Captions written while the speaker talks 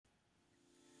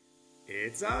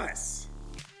It's us.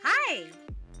 Hi,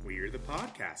 We're the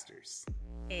podcasters.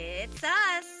 it's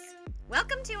us.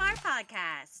 Welcome to our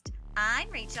podcast. I'm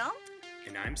Rachel.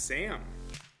 And I'm Sam.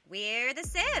 We're the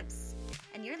Sibs.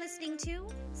 And you're listening to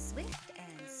Swift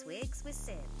and Swigs with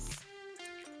Sibs.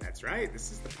 That's right,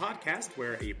 this is the podcast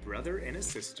where a brother and a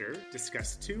sister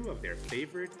discuss two of their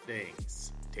favorite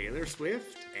things, Taylor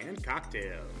Swift and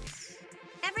cocktails.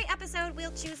 Every episode,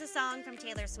 we'll choose a song from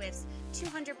Taylor Swift's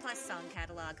 200-plus song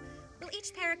catalog. We'll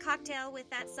each pair a cocktail with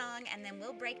that song, and then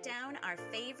we'll break down our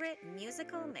favorite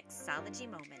musical mixology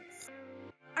moments.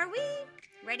 Are we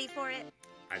ready for it?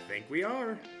 I think we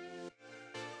are.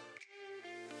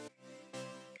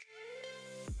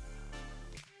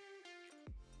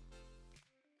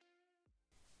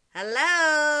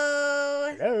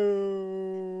 Hello!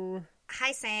 Hello.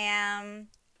 Hi, Sam.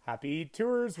 Happy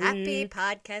Tours Week. Happy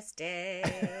Podcast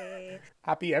Day.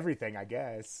 Happy everything, I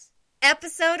guess.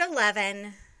 Episode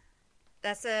 11.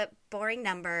 That's a boring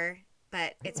number,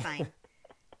 but it's fine.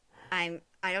 I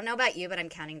don't know about you, but I'm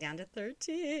counting down to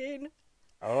 13.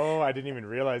 Oh, I didn't even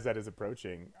realize that is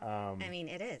approaching. I mean,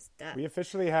 it is. Duh. We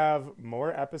officially have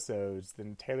more episodes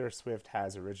than Taylor Swift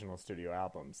has original studio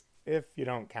albums, if you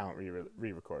don't count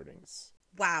re-recordings.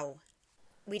 Wow.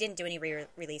 We didn't do any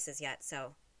re-releases yet,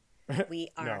 so we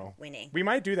are winning. We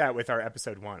might do that with our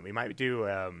episode 1. We might do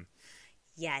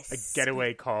Yes. a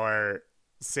getaway car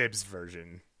Sibs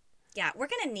version. Yeah, we're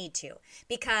going to need to,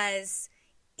 because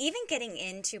even getting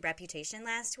into Reputation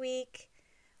last week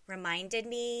reminded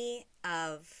me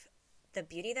of the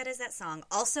beauty that is that song.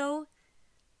 Also,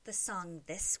 the song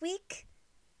this week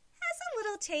has a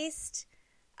little taste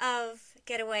of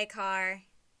Getaway Car,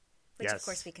 which Yes. of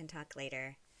course we can talk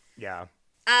later. Yeah.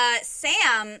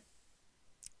 Sam,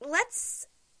 let's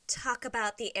talk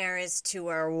about the Eras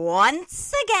Tour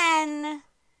once again,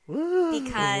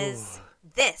 because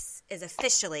this is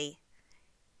officially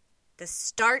the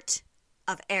start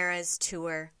of Eras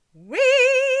Tour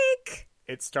week.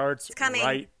 It starts coming.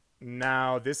 right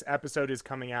now. This episode is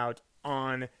coming out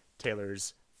on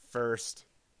Taylor's first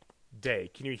day.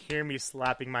 Can you hear me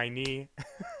slapping my knee?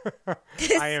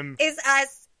 This I am. is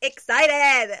us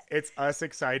excited. It's us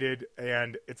excited,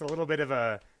 and it's a little bit of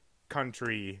a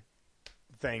country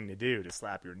thing to do, to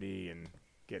slap your knee and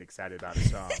get excited about a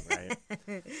song, right?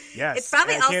 Yes. It's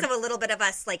probably and I can't- also a little bit of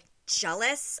us, like,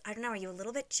 jealous. I don't know. Are you a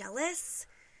little bit jealous?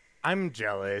 I'm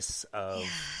jealous of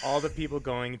all the people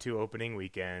going to opening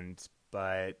weekend,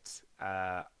 but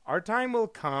our time will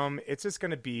come. It's just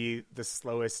going to be the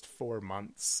slowest 4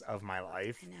 months of my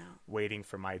life, I know. waiting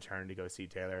for my turn to go see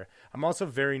Taylor. I'm also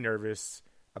very nervous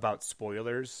about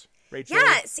spoilers, Rachel.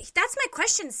 Yeah, see, that's my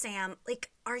question, Sam. Like,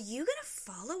 are you going to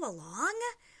follow along?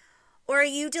 Or are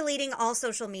you deleting all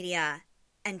social media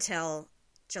until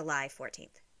July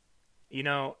 14th? You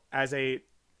know, as a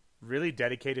really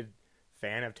dedicated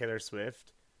fan of Taylor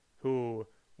Swift who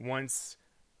wants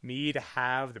me to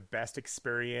have the best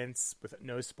experience with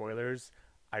no spoilers,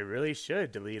 I really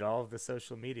should delete all of the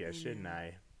social media, shouldn't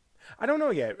I? I don't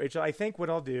know yet, Rachel. I think what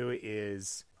I'll do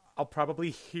is I'll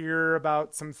probably hear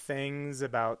about some things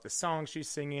about the song she's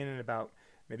singing and about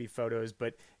maybe photos,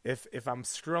 but if I'm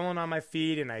scrolling on my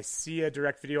feed and I see a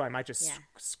direct video, I might just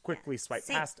quickly swipe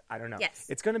Same. past. I don't know. Yes.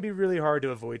 It's going to be really hard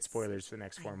to avoid spoilers for the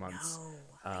next 4 months.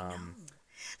 I know. And-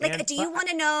 Like, do you want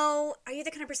to know, are you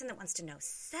the kind of person that wants to know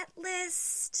set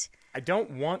list? I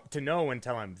don't want to know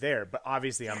until I'm there, but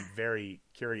obviously I'm very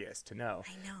curious to know.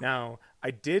 I know. Now,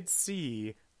 I did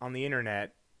see on the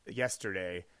internet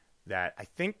yesterday that I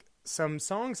think some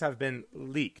songs have been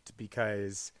leaked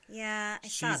because Yeah, I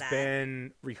saw she's that.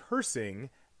 been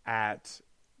rehearsing at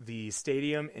the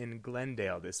stadium in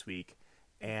Glendale this week,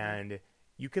 and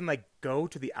you can like go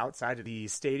to the outside of the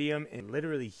stadium and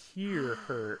literally hear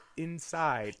her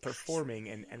inside performing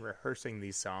and rehearsing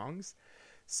these songs.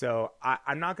 So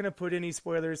I'm not going to put any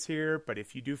spoilers here, but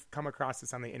if you do come across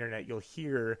this on the internet, you'll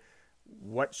hear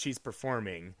what she's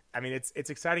performing. I mean, it's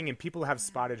exciting, and people have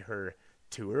spotted her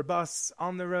tour bus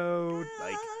on the road.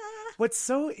 Like, what's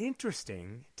so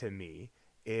interesting to me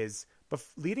is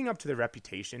leading up to the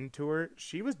Reputation tour,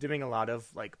 she was doing a lot of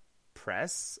like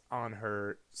press on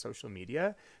her social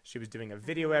media. She was doing a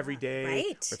video every day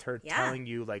right. with her Yeah. telling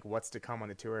you like what's to come on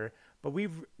the tour. But we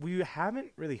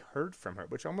haven't really heard from her,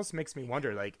 which almost makes me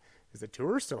wonder, like, is the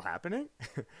tour still happening?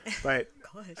 But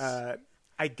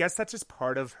I guess that's just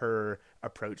part of her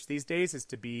approach these days, is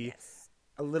to be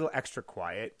a little extra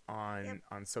quiet on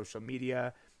social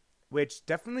media, which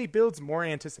definitely builds more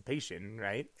anticipation,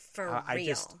 right? For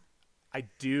real.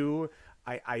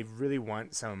 I really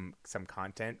want some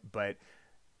content, but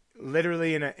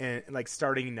literally in like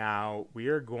starting now, we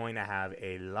are going to have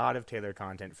a lot of Taylor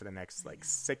content for the next like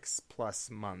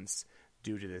 6+ months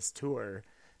due to this tour.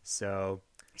 So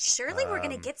surely we're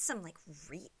gonna get some like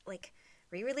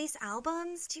re-release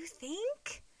albums. Do you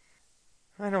think?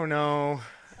 I don't know.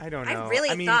 I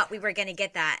really thought we were gonna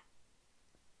get that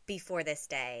before this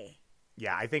day.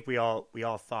 Yeah, I think we all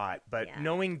thought, but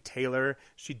knowing Taylor,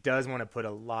 she does want to put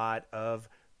a lot of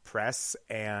press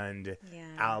and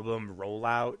album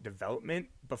rollout development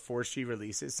before she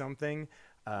releases something,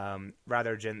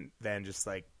 rather than just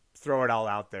like throw it all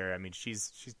out there. I mean,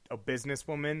 she's a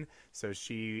businesswoman, so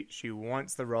she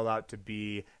wants the rollout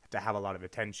to have a lot of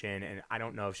attention, and I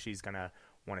don't know if she's gonna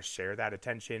want to share that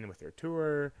attention with her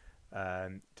tour.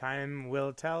 Time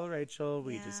will tell, Rachel.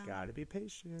 We just gotta be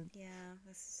patient. Yeah,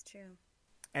 this is true.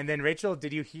 And then, Rachel,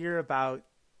 did you hear about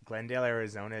Glendale,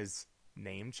 Arizona's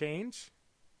name change?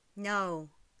 No.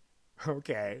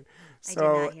 Okay. I did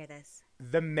not hear this.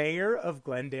 The mayor of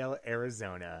Glendale,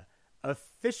 Arizona,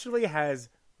 officially has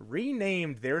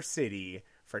renamed their city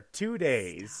for 2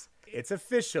 days. It's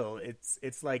official.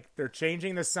 It's like they're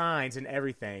changing the signs and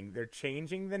everything. They're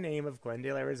changing the name of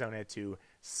Glendale, Arizona to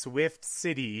Swift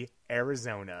City,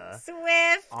 Arizona.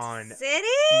 Swift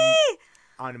City?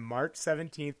 On March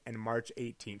 17th and March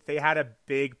 18th. They had a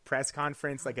big press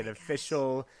conference, like an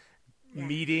official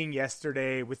meeting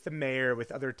yesterday with the mayor,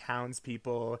 with other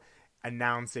townspeople,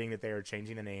 announcing that they are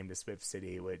changing the name to Swift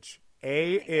City, which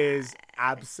is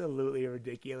absolutely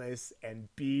ridiculous, and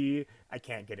B, I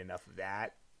can't get enough of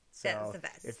that. So that's the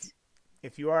best.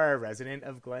 If you are a resident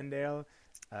of Glendale,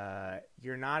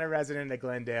 you're not a resident of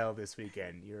Glendale this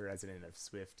weekend. You're a resident of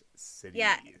Swift City.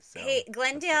 Yeah. So hey,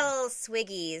 Glendale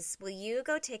Swiggies, will you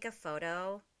go take a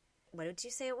photo? What did you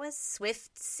say it was?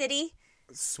 Swift City?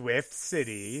 Swift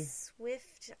City.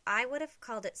 Swift. I would have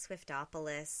called it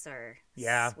Swiftopolis or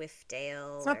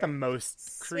Swiftdale. It's not the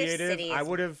most creative. Swift City is I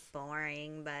would have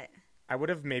boring, but I would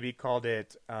have maybe called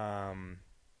it, Ivy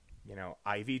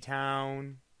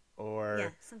Town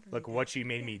or like What You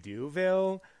Made Me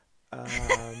Do-ville.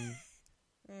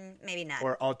 Maybe not.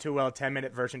 Or All Too Well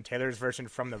 10-minute version, Taylor's version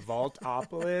from the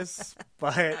Vaultopolis.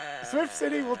 But Swift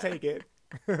City will take it.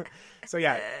 So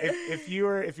yeah, if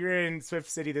you're in Swift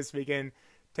City this weekend,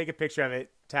 take a picture of it,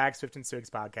 tag Swift and Swigs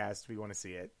podcast. We want to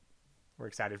see it. We're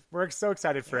excited. We're so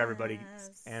excited for everybody,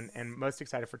 and most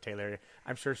excited for Taylor.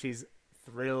 I'm sure she's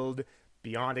thrilled,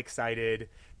 beyond excited,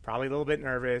 probably a little bit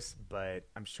nervous, but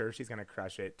I'm sure she's gonna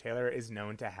crush it. Taylor is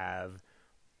known to have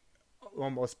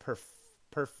almost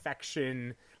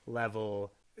perfection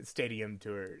level stadium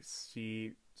tours.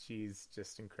 She's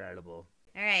just incredible.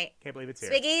 All right. Can't believe it's here.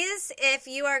 Swiggies, if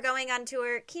you are going on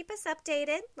tour, keep us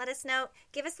updated. Let us know.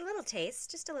 Give us a little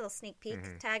taste, just a little sneak peek.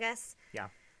 Mm-hmm. Tag us. Yeah.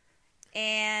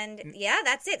 And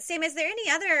that's it. Sam, is there any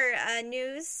other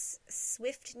news,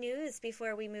 Swift news,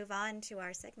 before we move on to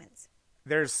our segments?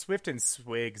 There's Swift and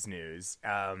Swigs news.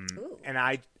 And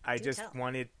I just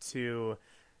wanted to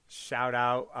shout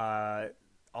out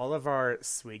all of our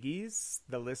Swiggies,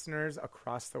 the listeners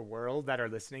across the world that are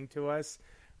listening to us.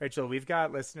 Rachel, we've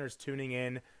got listeners tuning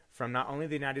in from not only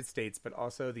the United States, but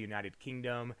also the United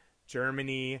Kingdom,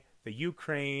 Germany, the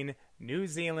Ukraine, New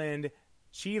Zealand,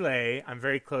 Chile. I'm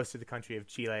very close to the country of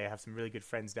Chile. I have some really good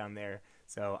friends down there.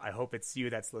 So I hope it's you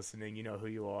that's listening. You know who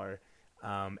you are.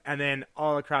 And then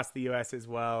all across the U.S. as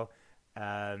well.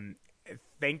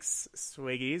 Thanks,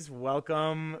 Swiggies.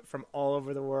 Welcome from all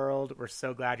over the world. We're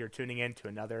so glad you're tuning in to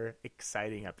another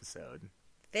exciting episode.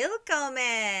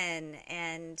 Willkommen,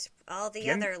 and all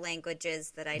the other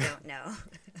languages that I don't know.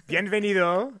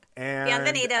 Bienvenido. And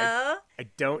Bienvenido. I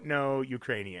don't know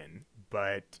Ukrainian,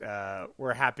 but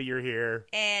we're happy you're here.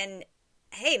 And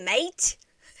hey, mate.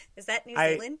 Is that New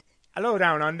Zealand? Hello,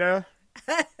 Down Under.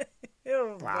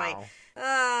 Oh, wow.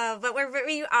 Boy. But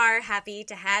we are happy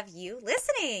to have you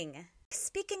listening.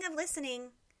 Speaking of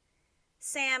listening,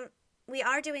 Sam, we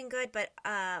are doing good, but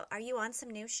are you on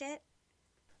some new shit?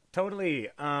 Totally.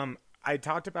 I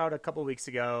talked about a couple weeks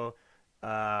ago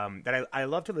that I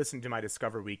love to listen to my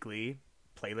Discover Weekly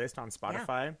playlist on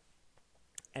Spotify. Yeah.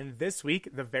 And this week,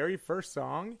 the very first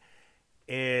song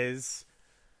is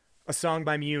a song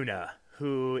by Muna,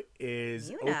 who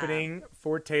is opening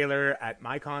for Taylor at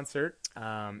my concert.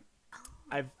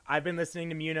 I've been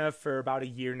listening to Muna for about a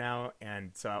year now,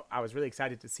 and so I was really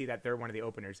excited to see that they're one of the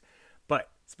openers. But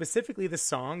specifically, the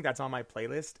song that's on my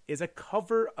playlist is a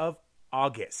cover of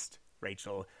August,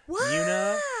 Rachel. What?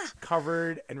 Muna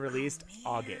covered and released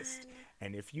August.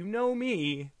 And if you know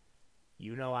me,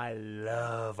 you know I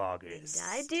love August.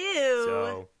 And I do.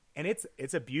 So, and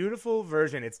it's a beautiful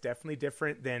version. It's definitely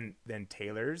different than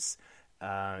Taylor's.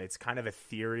 It's kind of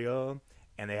ethereal,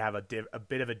 and they have a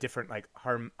bit of a different like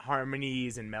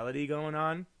harmonies and melody going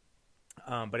on.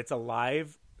 But it's a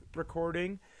live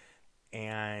recording,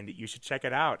 and you should check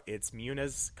it out. It's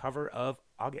Muna's cover of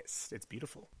August. It's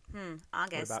beautiful.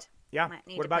 August. Might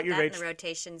need What to about put you, that Rach? in the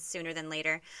rotation sooner than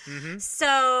later. Mm-hmm.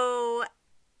 So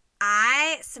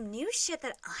some new shit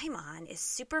that I'm on is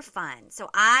super fun.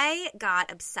 So I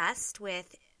got obsessed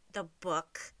with the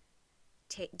book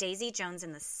Daisy Jones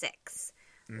and the Six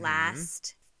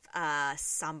last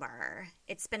summer.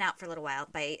 It's been out for a little while.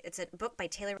 It's a book by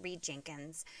Taylor Reed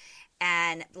Jenkins.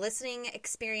 And the listening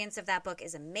experience of that book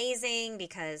is amazing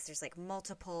because there's like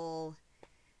multiple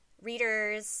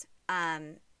readers.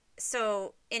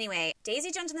 So anyway,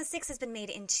 Daisy Jones and the Six has been made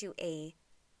into a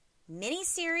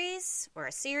mini-series or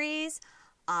a series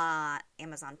on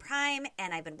Amazon Prime,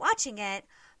 and I've been watching it.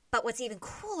 But what's even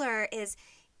cooler is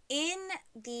in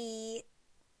the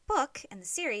book and the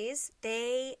series,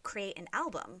 they create an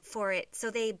album for it.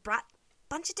 So they brought a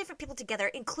bunch of different people together,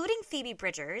 including Phoebe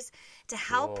Bridgers, to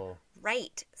help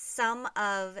write some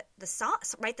of the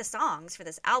songs for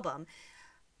this album.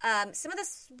 Some of the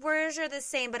words are the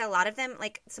same, but a lot of them,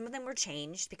 like, some of them were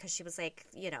changed because she was like,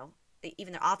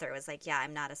 even the author was like, yeah,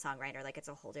 I'm not a songwriter. Like, it's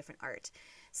a whole different art.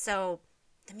 So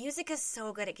the music is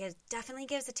so good. It definitely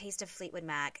gives a taste of Fleetwood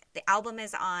Mac. The album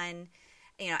is on,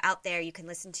 out there. You can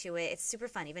listen to it. It's super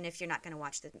fun, even if you're not going to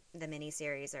watch the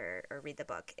miniseries or read the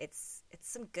book. It's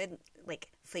some good, like,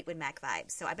 Fleetwood Mac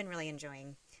vibes. So I've been really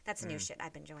enjoying. That's new shit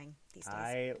I've been enjoying these days.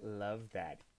 I love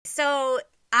that. So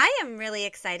I am really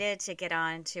excited to get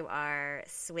on to our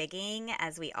swigging,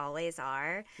 as we always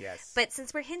are. Yes. But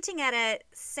since we're hinting at it,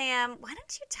 Sam, why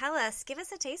don't you give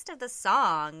us a taste of the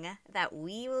song that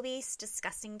we will be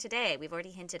discussing today? We've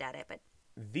already hinted at it, but...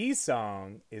 The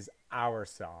song is Our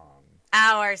Song.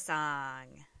 Our Song.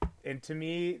 And to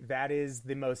me, that is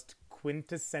the most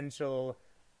quintessential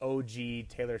OG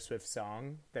Taylor Swift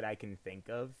song that I can think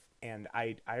of. And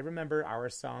I remember Our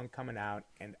Song coming out,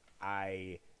 and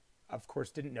I... of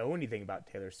course, didn't know anything about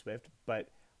Taylor Swift, but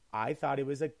I thought it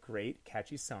was a great,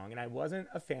 catchy song. And I wasn't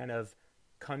a fan of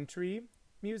country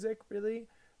music, really,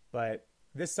 but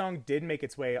this song did make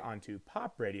its way onto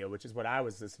pop radio, which is what I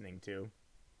was listening to.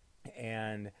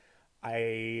 And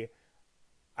I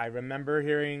remember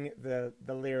hearing the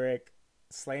lyric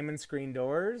 "Slamming Screen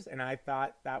Doors," and I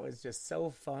thought that was just so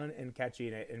fun and catchy,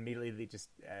 and it immediately just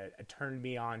turned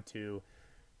me on to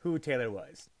who Taylor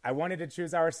was. I wanted to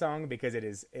choose Our Song because it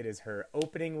is her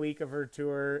opening week of her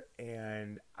tour,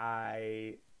 and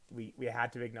we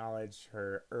had to acknowledge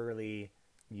her early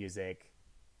music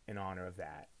in honor of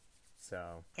that.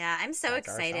 So yeah, I'm so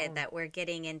excited that we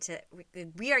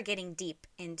are getting deep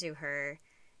into her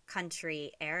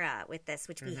country era with this,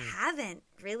 which we haven't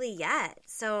really yet.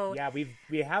 So yeah,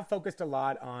 we have focused a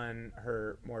lot on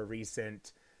her more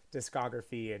recent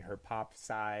discography and her pop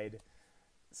side.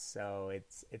 So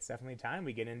it's definitely time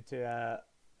we get into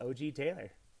OG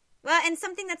Taylor. Well, and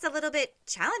something that's a little bit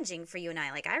challenging for you and I.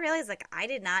 Like, I realized, like, I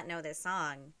did not know this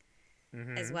song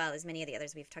as well as many of the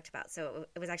others we've talked about. So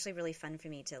it was actually really fun for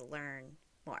me to learn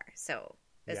more. So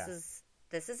this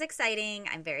is exciting.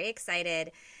 I'm very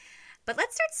excited. But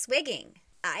let's start swigging.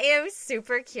 I am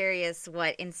super curious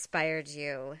what inspired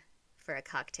you for a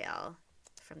cocktail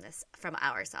from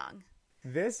Our Song.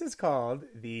 This is called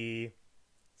the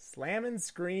Slammin'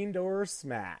 Screen Door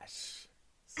Smash.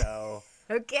 So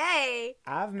okay,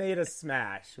 I've made a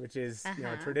smash, which is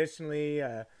traditionally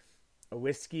a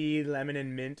whiskey, lemon,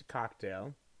 and mint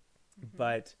cocktail.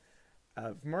 But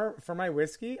for my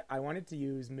whiskey, I wanted to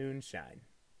use moonshine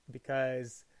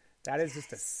because that is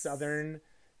just a southern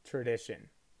tradition.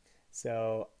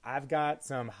 So I've got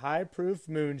some high proof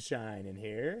moonshine in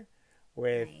here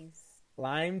with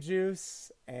lime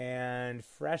juice and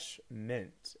fresh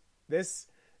mint. This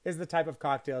is the type of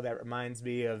cocktail that reminds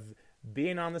me of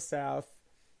being on the South,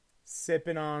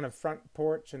 sipping on a front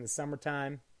porch in the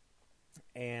summertime,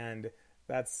 and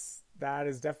that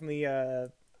is definitely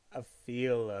a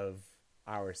feel of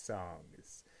Our Song.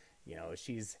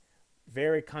 She's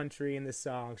very country in the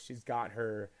song. She's got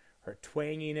her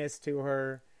twanginess to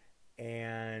her,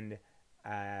 and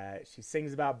she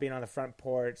sings about being on the front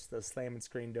porch, those slamming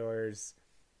screen doors,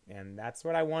 and that's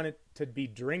what I wanted to be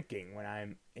drinking when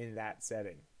I'm in that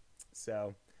setting.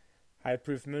 So, high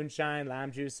proof moonshine,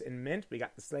 lime juice, and mint. We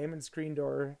got the slamming screen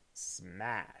door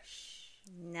smash.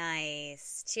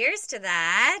 Nice. Cheers to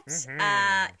that.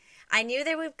 I knew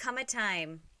there would come a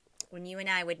time when you and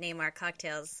I would name our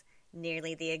cocktails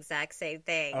nearly the exact same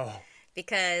thing. Oh.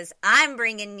 Because I'm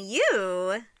bringing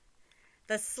you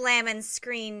the Slammin'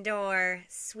 Screen Door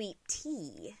Sweet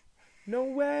Tea. No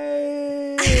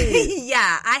way!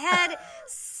 Yeah, I had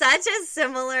such a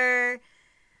similar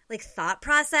like thought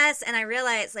process, and I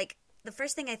realized like the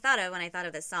first thing I thought of when I thought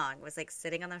of this song was like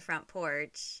sitting on the front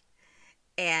porch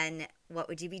and what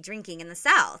would you be drinking in the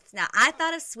South? Now I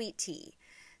thought of sweet tea.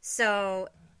 So,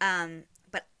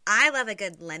 but I love a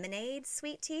good lemonade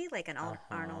sweet tea, like an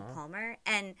Arnold Palmer.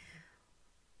 And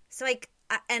so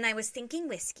I was thinking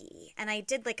whiskey, and I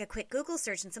did like a quick Google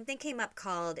search, and something came up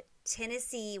called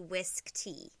Tennessee whisk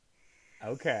tea.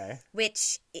 Okay.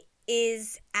 Which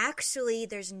is actually,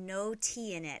 there's no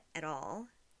tea in it at all.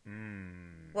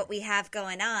 What we have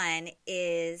going on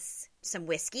is some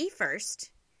whiskey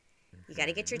first. You got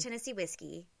to get your Tennessee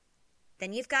whiskey.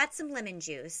 Then you've got some lemon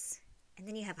juice. And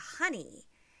then you have honey.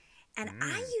 And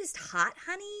I used hot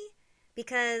honey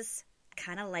because I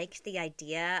kind of liked the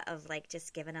idea of like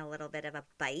just giving a little bit of a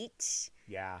bite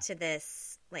to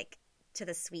this, like to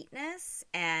the sweetness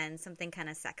and something kind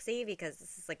of sexy, because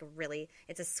this is like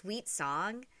it's a sweet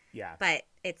song. Yeah. But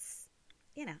it's,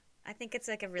 I think it's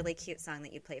like a really cute song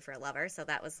that you play for a lover. So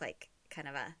that was like kind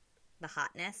of the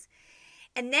hotness.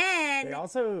 And then they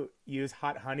also use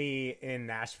hot honey in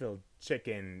Nashville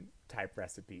chicken type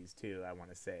recipes too, I want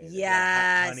to say.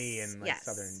 Yes. Hot honey in like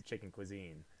Southern chicken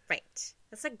cuisine. Right.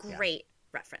 That's a great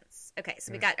reference. Okay,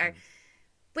 so we got our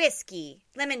whiskey,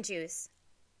 lemon juice,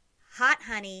 hot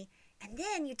honey, and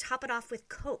then you top it off with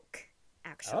Coke,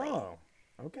 actually. Oh,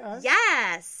 okay.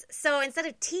 Yes. So instead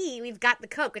of tea, we've got the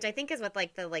Coke, which I think is what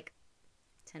like the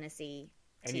Tennessee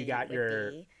tea and you got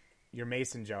your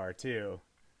mason jar too.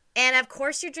 And of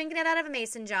course you're drinking it out of a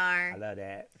mason jar. I love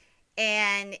that.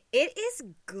 And it is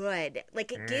good.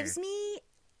 Like it gives me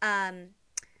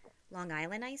Long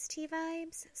Island iced tea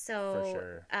vibes. So, for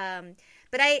sure.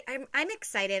 But I'm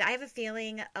excited. I have a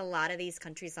feeling a lot of these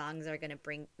country songs are going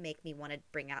to make me want to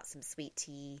bring out some sweet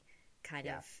tea, kind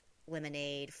of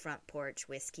lemonade, front porch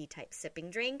whiskey type sipping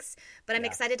drinks. But I'm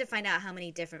excited to find out how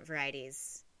many different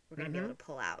varieties we're going to be able to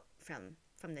pull out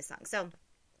from this song. So,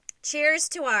 cheers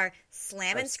to our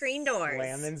slamming screen doors.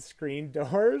 Slamming screen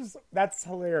doors? That's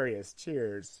hilarious.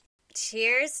 Cheers.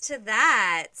 Cheers to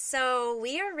that. So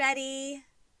we are ready.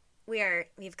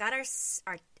 We've got our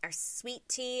sweet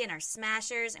tea and our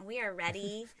smashers, and we are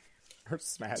ready our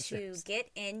smashers to get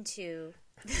into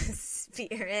the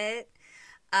spirit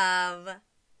of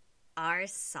our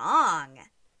song.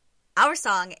 Our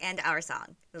song and our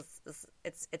song.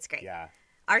 It's great. Yeah.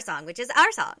 Our song, which is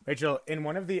our song. Rachel, in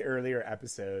one of the earlier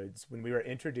episodes, when we were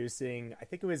introducing, I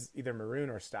think it was either Maroon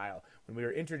or Style, when we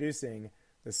were introducing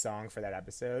the song for that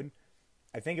episode,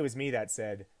 I think it was me that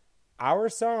said, our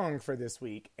song for this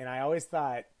week. And I always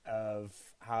thought of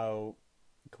how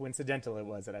coincidental it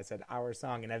was that I said our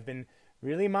song. And I've been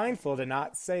really mindful to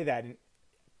not say that in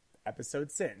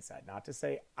episodes since, not to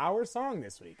say our song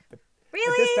this week. But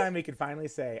really? At this time, we could finally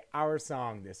say our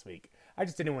song this week. I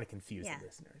just didn't want to confuse the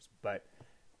listeners. But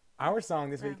our song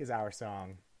this week is our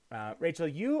song. Rachel,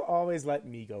 you always let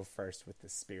me go first with the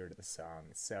spirit of the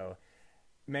song. So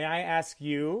may I ask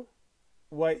you,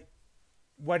 what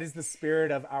is the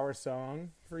spirit of our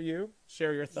song for you?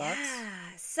 Share your thoughts. Yeah.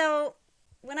 So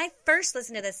when I first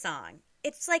listened to this song,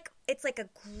 it's like a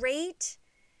great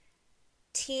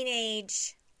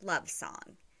teenage love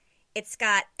song. It's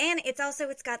got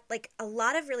like a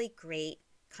lot of really great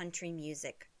country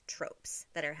music tropes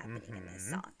that are happening in this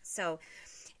song. So,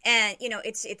 and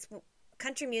it's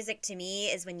country music to me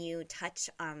is when you touch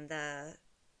on the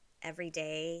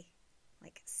everyday,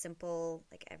 like simple,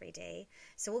 like everyday.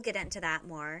 So we'll get into that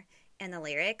more in the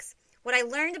lyrics. What I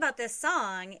learned about this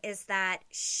song is that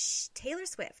Taylor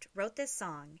Swift wrote this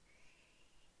song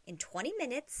in 20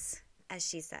 minutes, as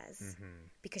she says,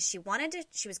 because she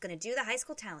was going to do the high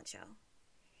school talent show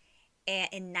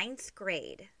in 9th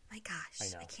grade. My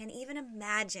gosh, I can't even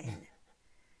imagine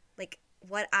like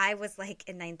what I was like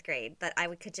in 9th grade, but I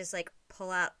could just like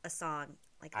pull out a song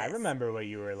like this. I remember what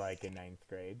you were like in 9th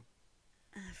grade.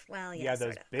 Well, yeah, you had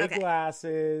those big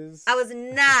glasses. I was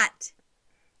not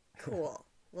cool.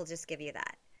 We'll just give you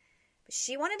that. But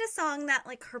she wanted a song that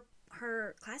like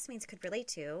her classmates could relate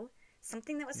to,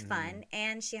 something that was fun,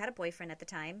 and she had a boyfriend at the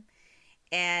time,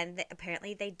 and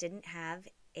apparently they didn't have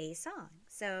a song,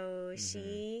 so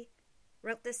she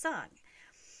wrote this song.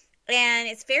 And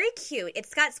it's very cute.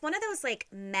 It's one of those like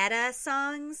meta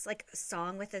songs, like a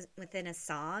song within a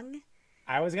song.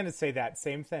 I was gonna say that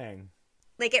same thing.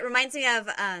 Like it reminds me of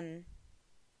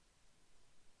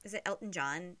is it Elton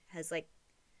John has like,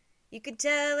 you could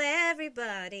tell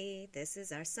everybody this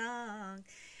is our song.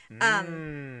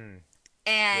 And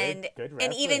good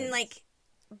and even like,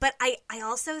 but I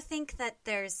also think that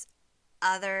there's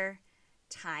other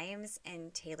times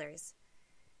in Taylor's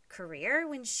career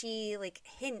when she like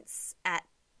hints at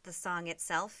the song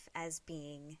itself as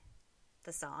being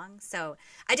the song. So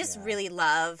I just really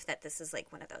love that this is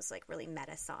like one of those like really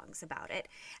meta songs about it.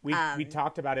 We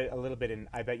talked about it a little bit in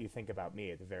I Bet You Think About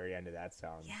Me at the very end of that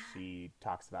song. Yeah. She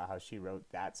talks about how she wrote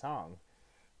that song.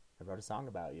 I wrote a song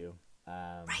about you.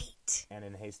 Right. And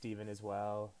in Hey Stephen as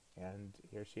well. And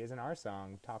here she is in our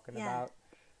song talking about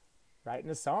writing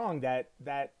a song that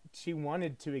she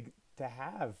wanted to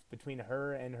have between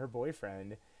her and her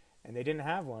boyfriend, and they didn't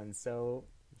have one, so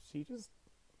she just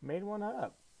made one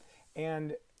up.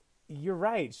 And you're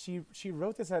right, she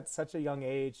wrote this at such a young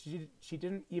age. She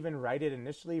didn't even write it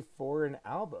initially for an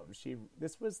album.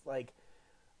 This was like,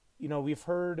 we've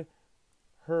heard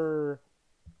her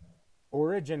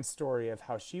origin story of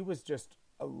how she was just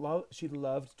she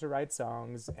loved to write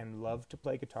songs and loved to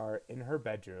play guitar in her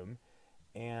bedroom,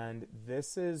 and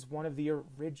this is one of the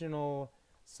original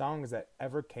songs that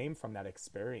ever came from that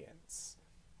experience,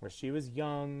 where she was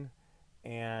young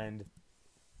and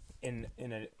in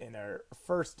her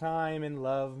first time in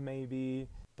love, maybe,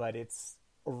 but it's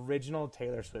original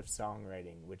Taylor Swift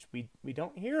songwriting, which we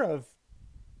don't hear of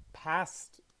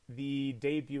past the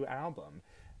debut album.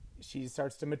 She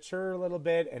starts to mature a little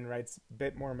bit and writes a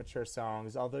bit more mature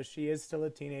songs, although she is still a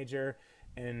teenager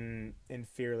in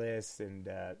Fearless and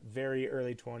very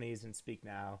early 20s and Speak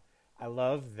Now. I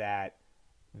love that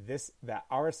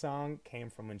our song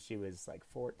came from when she was like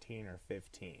 14 or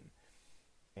 15.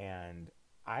 And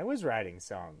I was writing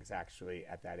songs actually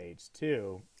at that age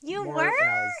too. You More were? When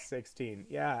I was 16.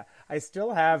 Yeah. I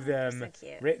still have them So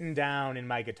cute. written down in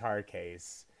my guitar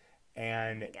case.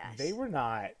 And gosh. they were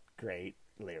not great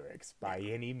lyrics by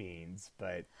any means,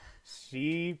 but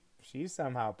she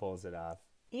somehow pulls it off.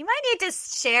 You might need to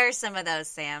share some of those,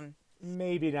 Sam.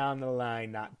 Maybe down the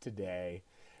line, not today.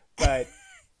 But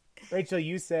Rachel,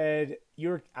 you said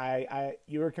you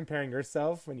were comparing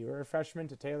yourself when you were a freshman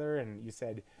to Taylor, and you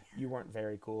said you weren't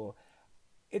very cool.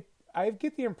 I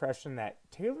get the impression that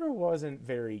Taylor wasn't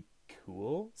very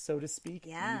cool, so to speak,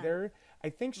 either. I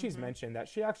think she's mentioned that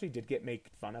she actually did get made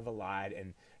fun of a lot,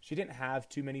 and she didn't have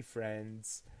too many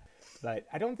friends. But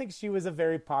I don't think she was a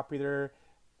very popular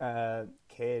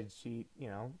kid. She,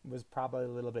 was probably a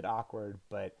little bit awkward,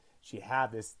 but she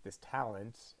had this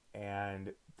talent,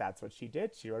 and that's what she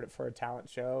did. She wrote it for a talent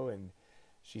show, and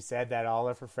she said that all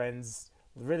of her friends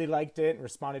really liked it and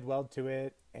responded well to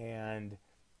it, and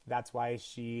that's why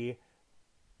she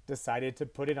decided to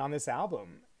put it on this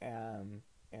album.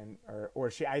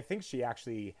 I think she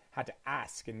actually had to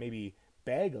ask and maybe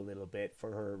beg a little bit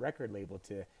for her record label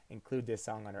to include this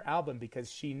song on her album,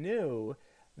 because she knew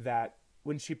that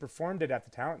when she performed it at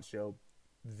the talent show,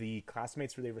 the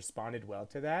classmates really responded well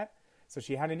to that. So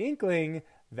she had an inkling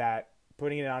that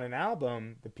putting it on an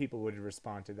album, the people would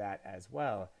respond to that as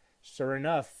well. Sure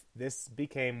enough, this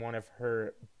became one of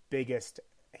her biggest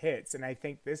hits, and I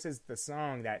think this is the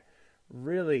song that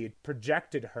really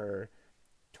projected her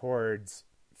towards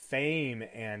fame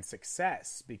and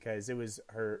success, because it was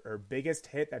her biggest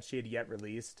hit that she had yet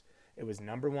released. It was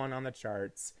 #1 on the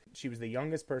charts. She was the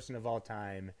youngest person of all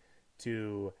time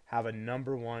to have a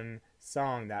 #1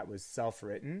 song that was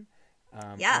self-written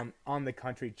on the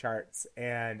country charts.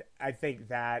 And I think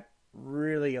that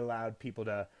really allowed people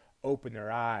to open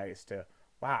their eyes to,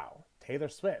 wow, Taylor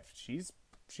Swift, she's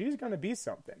going to be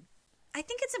something. I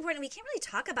think it's important. We can't really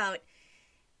talk about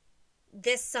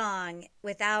this song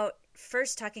without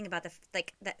first talking about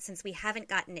that, since we haven't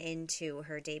gotten into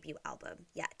her debut album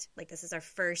yet. Like, this is our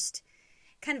first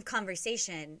kind of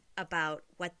conversation about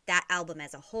what that album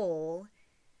as a whole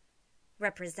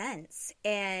represents.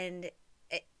 And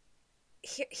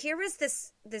here was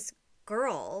this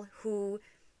girl who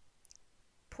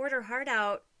poured her heart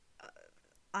out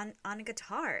on a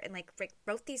guitar and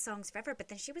wrote these songs forever, but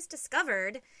then she was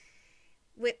discovered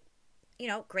with,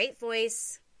 great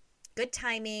voice, good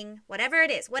timing, whatever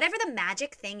it is, whatever the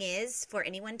magic thing is for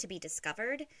anyone to be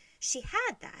discovered, she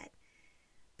had that.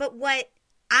 But what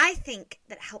I think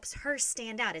that helps her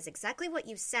stand out is exactly what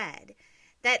you said,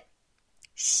 that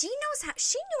she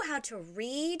knew how to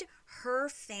read her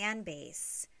fan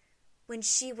base when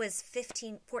she was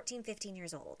 14, 15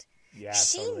 years old. Yeah,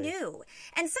 she totally knew.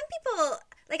 And some people,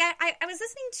 I was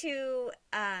listening to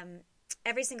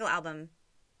every single album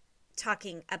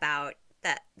talking about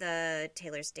the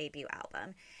Taylor's debut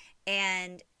album,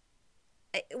 and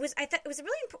I thought it was a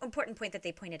really important point that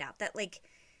they pointed out, that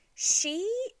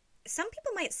some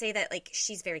people might say that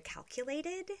she's very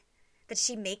calculated, that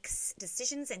she makes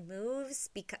decisions and moves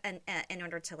in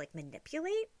order to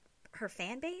manipulate her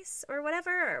fan base or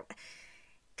whatever.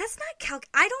 That's not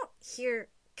I don't hear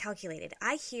calculated.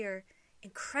 I hear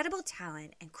incredible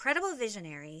talent, incredible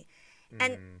visionary,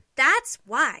 And that's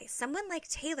why someone like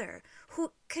Taylor,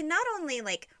 who can not only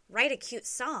like write a cute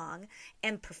song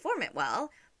and perform it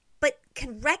well, but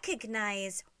can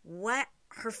recognize what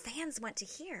her fans want to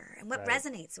hear and what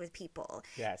resonates with people.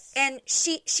 Yes. And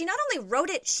she not only wrote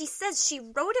it, she says she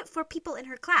wrote it for people in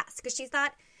her class because she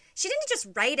thought she didn't just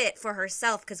write it for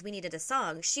herself because we needed a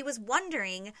song. She was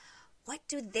wondering, what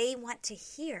do they want to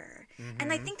hear?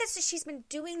 And I think she's been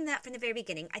doing that from the very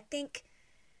beginning. I think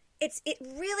it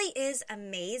really is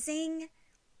amazing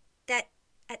that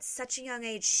at such a young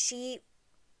age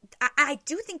I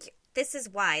do think this is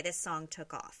why this song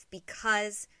took off,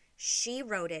 because she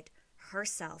wrote it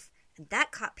herself, and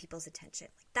that caught people's attention.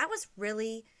 That was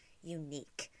really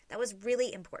unique. That was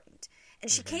really important.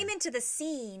 And she came into the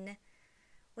scene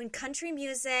when country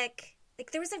music,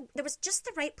 like there was just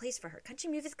the right place for her. Country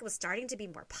music was starting to be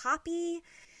more poppy,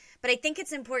 but I think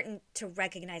it's important to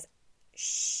recognize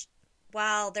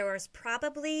while there was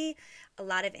probably a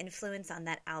lot of influence on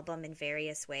that album in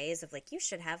various ways of like, you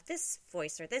should have this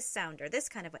voice or this sound or this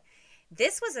kind of way.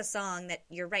 This was a song that,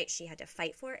 you're right, she had to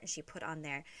fight for and she put on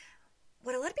there.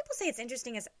 What a lot of people say it's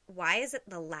interesting is, why is it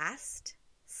the last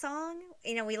song?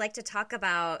 You know, we like to talk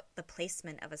about the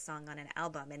placement of a song on an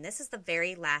album, and this is the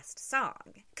very last song.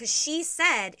 Because she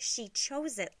said she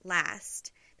chose it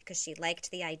last because she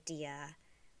liked the idea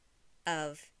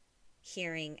of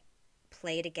hearing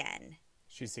 "Play It Again."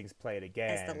 She sings "Play It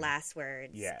Again" as the last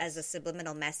words, as a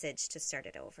subliminal message to start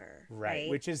it over. Right.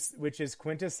 Which is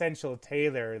quintessential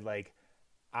Taylor. Like,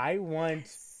 I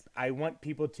want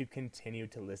people to continue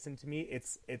to listen to me.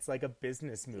 It's like a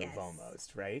business move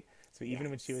almost, right? So even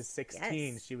when she was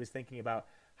 16, she was thinking about,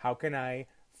 how can I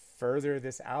further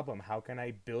this album? How can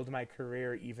I build my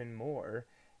career even more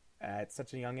at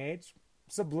such a young age?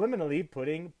 Subliminally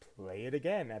putting "Play It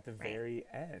Again" at the very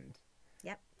end.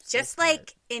 Yep. So just smart.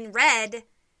 Like in Red,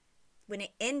 when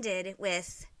it ended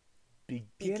with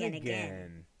Begin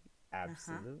Again.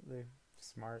 Absolutely.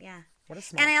 Smart. Yeah. What a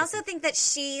smart. And I also think that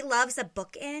she loves a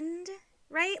bookend,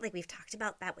 right? Like we've talked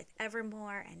about that with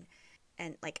Evermore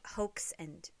and like Hoax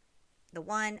and The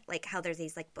One, like how there's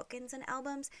these like bookends in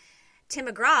albums. Tim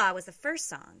McGraw was the first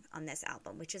song on this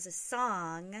album, which is a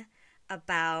song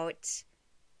about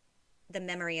the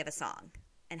memory of a song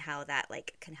and how that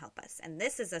like can help us. And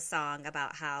this is a song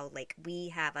about how like we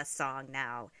have a song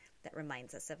now that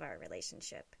reminds us of our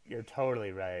relationship. You're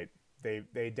totally right.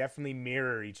 They definitely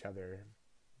mirror each other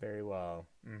very well.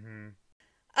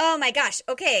 Oh my gosh.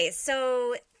 Okay,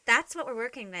 so that's what we're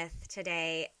working with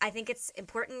today. I think it's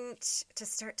important to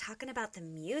start talking about the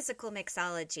musical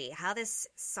mixology, how this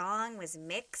song was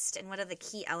mixed, and what are the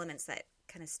key elements that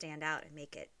kind of stand out and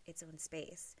make it its own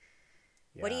space.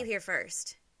 Yeah. What do you hear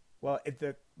first? Well,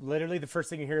 literally the first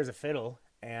thing you hear is a fiddle,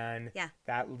 and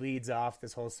that leads off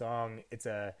this whole song. It's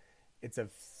a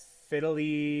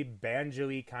fiddly,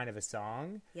 banjo-y kind of a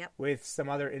song with some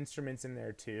other instruments in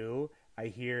there too. I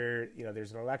hear,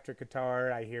 there's an electric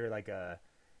guitar. I hear like a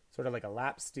sort of like a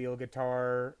lap steel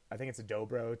guitar. I think it's a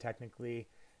dobro technically.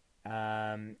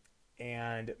 And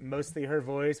mostly her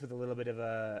voice with a little bit of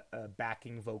a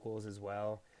backing vocals as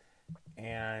well.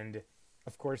 And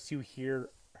of course you hear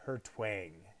her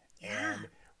twang. Yeah. And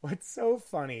what's so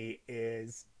funny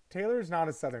is Taylor's not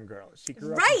a Southern girl. She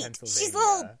grew up in Pennsylvania. She's a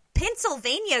little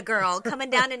Pennsylvania girl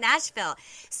coming down to Nashville.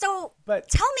 So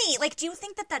tell me, like, do you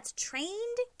think that that's trained?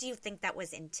 Do you think that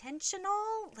was intentional?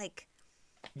 Like,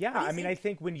 yeah, I mean, I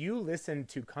think when you listen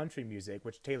to country music,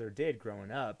 which Taylor did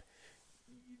growing up,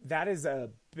 that is a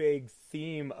big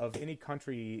theme of any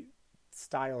country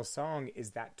style song,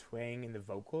 is that twang in the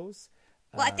vocals.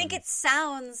 Well, I think it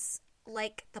sounds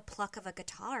like the pluck of a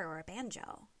guitar or a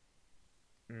banjo.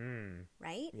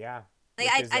 Right? Yeah. Like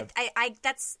I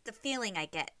that's the feeling I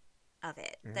get of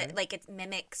it. That like it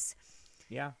mimics.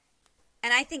 Yeah.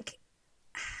 And I think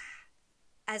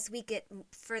as we get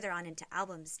further on into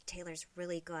albums, Taylor's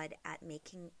really good at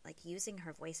using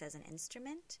her voice as an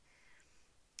instrument.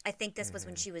 I think this was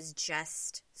when she was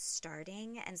just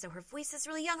starting, and so her voice is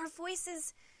really young. Her voice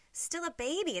is still a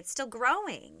baby. It's still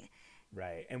growing.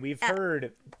 Right. And we've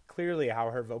heard clearly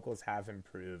how her vocals have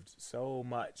improved so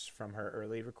much from her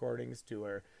early recordings to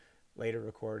her later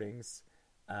recordings.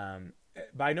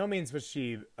 By no means was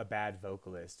she a bad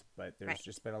vocalist, but there's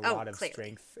just been a lot of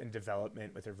strength and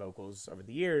development with her vocals over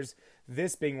the years.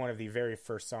 This being one of the very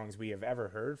first songs we have ever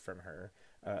heard from her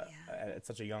at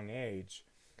such a young age.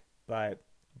 But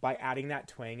by adding that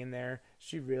twang in there,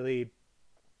 she really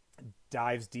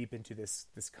dives deep into this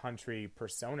country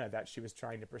persona that she was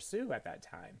trying to pursue at that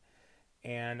time.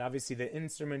 And obviously the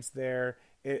instruments there,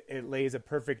 it lays a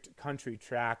perfect country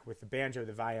track with the banjo,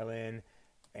 the violin,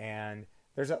 and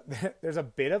there's a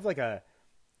bit of like a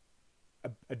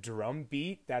a drum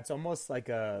beat that's almost like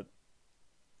a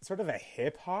sort of a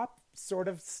hip hop sort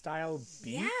of style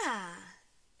beat. Yeah.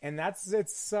 And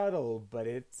it's subtle, but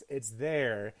it's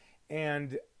there.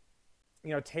 And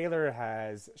Taylor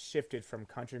has shifted from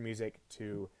country music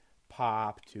to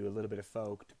pop to a little bit of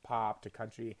folk to pop to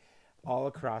country, all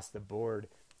across the board.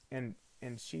 And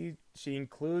she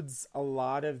includes a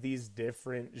lot of these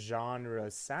different genre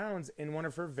sounds in one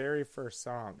of her very first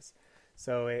songs.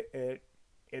 So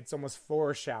it's almost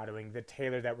foreshadowing the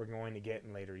Taylor that we're going to get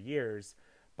in later years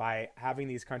by having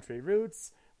these country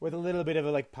roots with a little bit of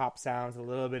like pop sounds, a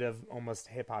little bit of almost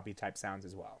hip-hoppy type sounds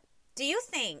as well. Do you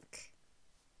think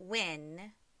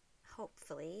when,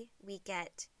 hopefully, we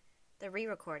get the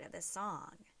re-record of this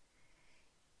song,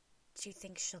 do you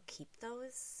think she'll keep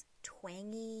those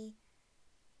twangy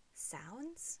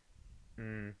sounds?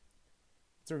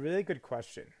 It's a really good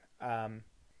question.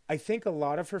 I think a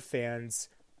lot of her fans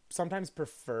sometimes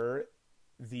prefer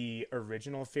the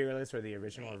original Fearless or the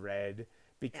original Red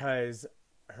because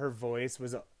her voice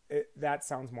was that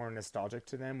sounds more nostalgic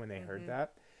to them when they heard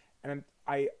that. And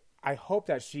I hope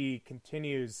that she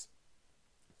continues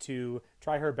to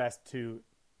try her best to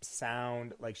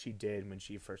sound like she did when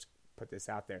she first put this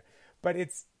out there. But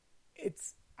it's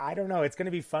I don't know, it's going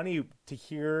to be funny to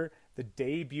hear the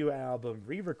debut album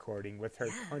re-recording with her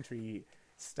country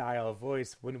style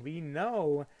voice when we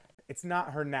know it's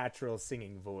not her natural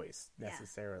singing voice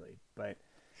necessarily. But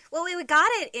well, we got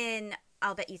it in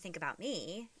I'll Bet You Think About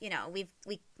Me.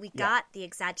 We got the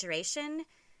exaggeration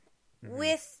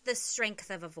with the strength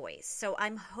of a voice. So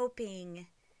I'm hoping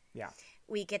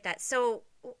we get that. So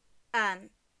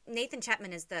Nathan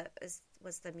Chapman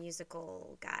was the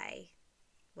musical guy,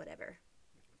 whatever.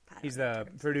 He's the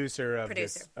producer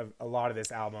of a lot of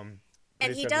this album.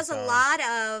 And he does a lot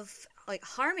of like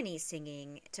harmony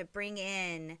singing to bring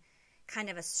in kind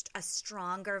of a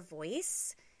stronger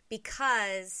voice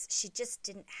because she just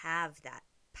didn't have that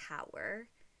power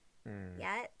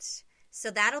yet. So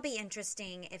that'll be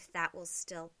interesting if that will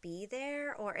still be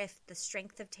there or if the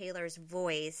strength of Taylor's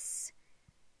voice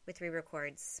with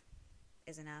re-records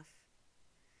is enough.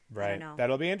 Right. I don't know.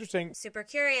 That'll be interesting. Super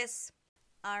curious.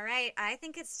 All right. I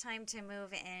think it's time to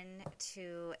move in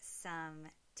to some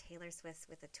Taylor Swift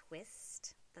with a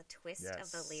twist. The twist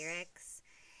of the lyrics.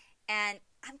 And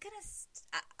I'm going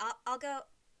to...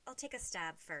 I'll take a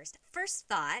stab first. First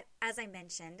thought, as I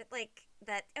mentioned, like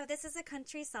that, this is a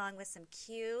country song with some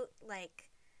cute,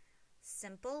 like,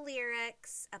 simple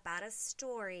lyrics about a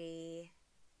story,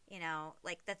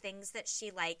 like the things that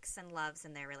she likes and loves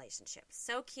in their relationship.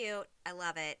 So cute. I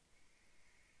love it.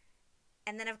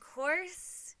 And then, of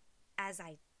course, as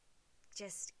I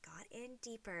just got in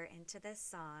deeper into this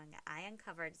song, I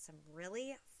uncovered some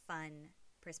really fun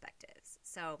perspectives.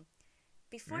 So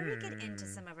before we get into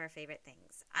some of our favorite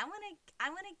things, I want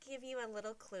to give you a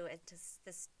little clue into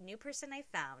this new person I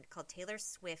found called Taylor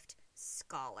Swift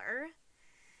Scholar.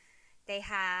 They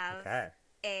have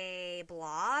a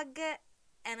blog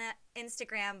and an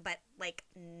Instagram, but like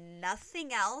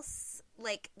nothing else.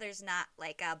 Like there's not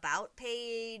like a about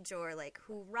page or like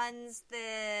who runs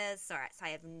this. So I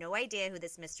have no idea who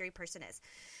this mystery person is.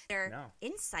 Their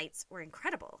insights were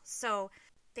incredible. So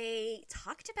they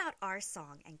talked about our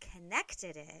song and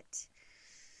connected it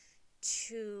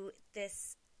to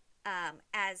this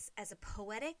as a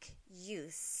poetic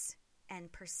use and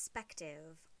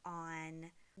perspective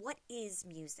on what is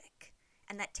music.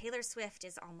 And that Taylor Swift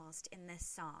is almost in this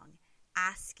song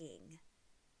asking,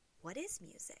 what is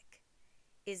music?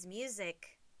 Is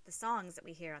music the songs that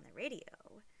we hear on the radio?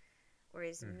 Or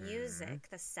is music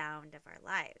the sound of our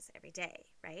lives every day,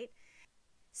 right?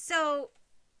 So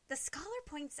the scholar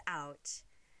points out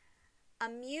a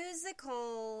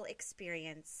musical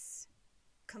experience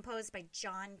composed by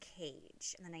John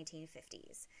Cage in the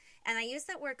 1950s. And I use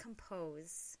that word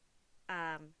compose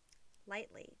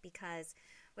lightly because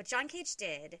what John Cage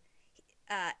did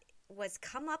was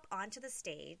come up onto the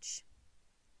stage,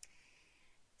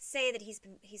 say that he's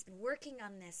been working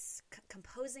on this,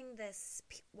 composing this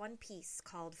one piece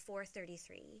called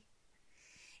 433,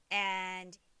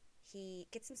 and he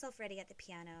gets himself ready at the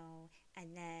piano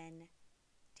and then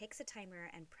takes a timer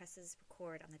and presses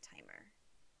record on the timer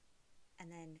and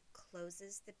then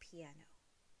closes the piano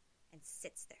and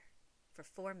sits there for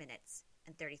 4 minutes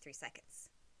and 33 seconds.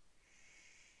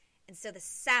 And so the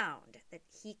sound that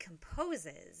he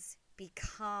composes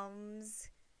becomes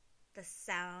the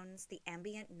sounds, the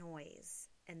ambient noise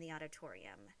in the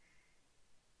auditorium.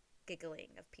 Giggling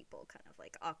of people kind of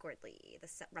like awkwardly, the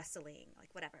rustling,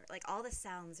 like whatever, like all the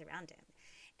sounds around him.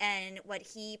 And what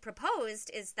he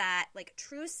proposed is that like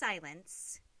true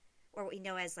silence or what we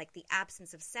know as like the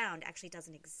absence of sound actually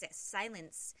doesn't exist.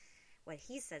 Silence, what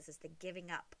he says, is the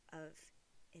giving up of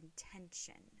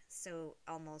intention. So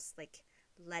almost like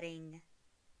letting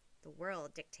the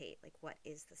world dictate like what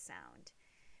is the sound,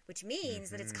 which means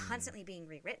that it's constantly being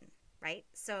rewritten, right?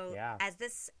 So as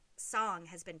this song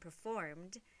has been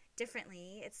performed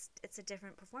differently, it's a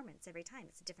different performance every time.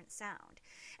 It's a different sound.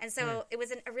 And so it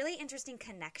was a really interesting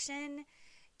connection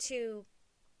to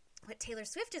what Taylor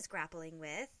Swift is grappling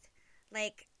with.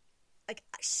 Like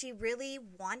she really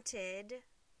wanted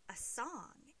a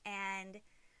song, and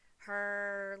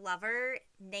her lover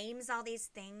names all these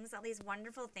things, all these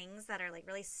wonderful things that are like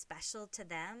really special to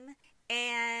them.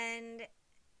 And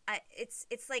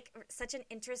it's like such an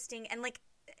interesting and like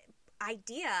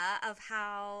idea of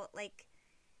how like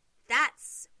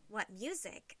that's what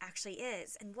music actually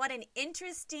is, and what an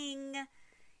interesting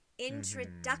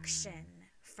introduction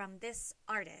from this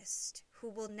artist who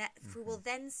will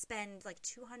then spend like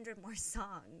 200 more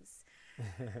songs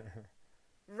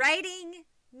writing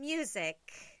music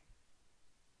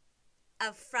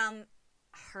from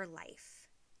her life,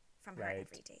 from her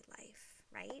everyday life,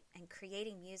 right? And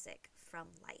creating music from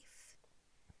life.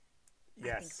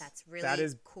 Yes, I think that's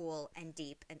really cool and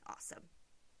deep and awesome.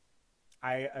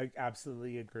 I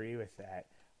absolutely agree with that.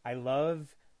 I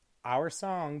love our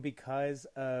song because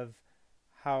of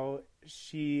how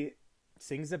she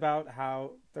sings about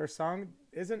how their song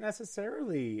isn't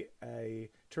necessarily a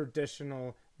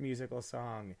traditional musical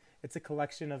song. It's a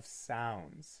collection of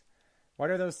sounds.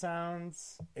 What are those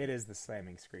sounds? It is the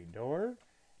slamming screen door.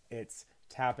 It's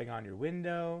tapping on your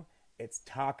window. It's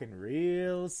talking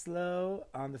real slow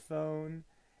on the phone.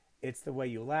 It's the way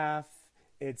you laugh.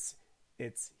 It's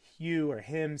you or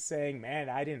him saying, "Man,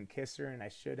 I didn't kiss her and I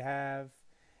should have."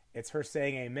 It's her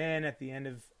saying amen at the end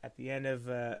of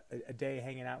a day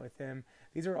hanging out with him.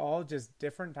 These are all just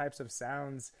different types of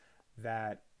sounds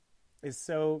that is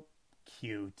so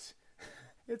cute.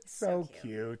 It's so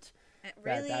cute. It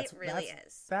really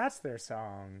is. That's their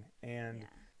song. And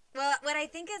well, what I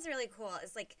think is really cool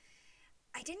is like,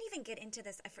 I didn't even get into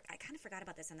this. I kind of forgot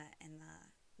about this in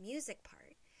the music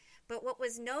part. But what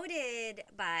was noted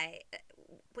by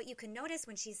what you can notice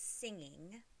when she's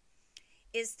singing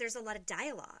is there's a lot of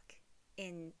dialogue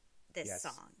in this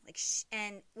song, like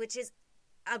and which is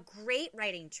a great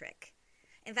writing trick.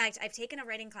 In fact, I've taken a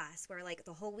writing class where like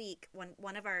the whole week,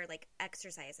 one of our like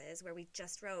exercises where we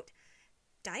just wrote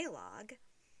dialogue,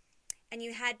 and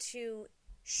you had to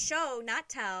show, not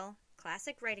tell,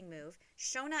 classic writing move,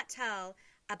 show, not tell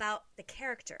about the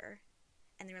character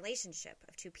and the relationship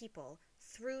of two people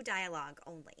through dialogue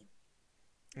only.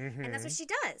 Mm-hmm. And that's what she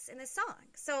does in this song.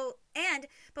 So,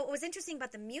 but what was interesting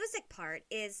about the music part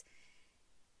is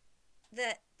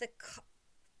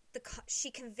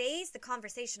she conveys the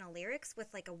conversational lyrics with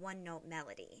like a one-note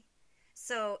melody.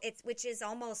 So which is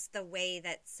almost the way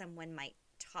that someone might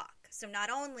talk. So not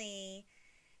only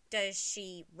does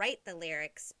she write the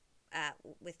lyrics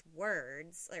with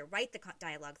words, or write the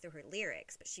dialogue through her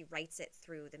lyrics, but she writes it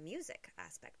through the music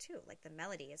aspect too. Like the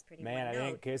melody is pretty Man, I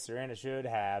didn't kiss her and I should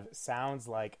have. Sounds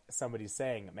like somebody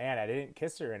saying, "Man, I didn't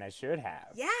kiss her and I should have."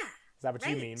 Yeah. Is that what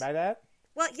you mean by that?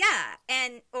 Well, yeah.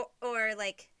 And, or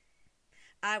like,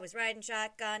 I was riding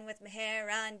shotgun with my hair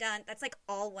undone. That's like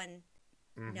all one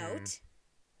note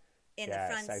in the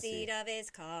front seat of his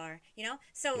car, you know?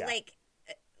 So like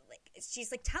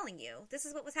she's like telling you, this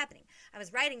is what was happening. I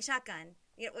was riding shotgun.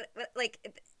 You know, like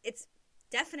it's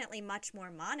definitely much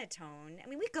more monotone. I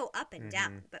mean, we go up and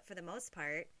down, but for the most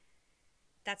part,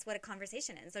 that's what a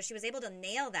conversation is. So she was able to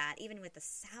nail that even with the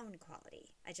sound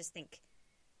quality. I just think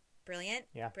brilliant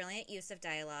use of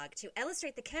dialogue to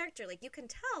illustrate the character. Like you can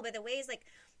tell by the ways, like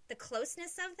the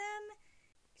closeness of them.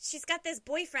 She's got this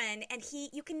boyfriend, and you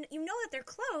know that they're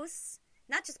close,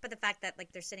 not just by the fact that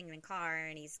like they're sitting in a car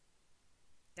and he's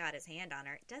got his hand on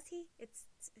her. Does he?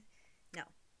 No.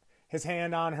 His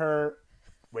hand on her.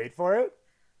 Wait for it.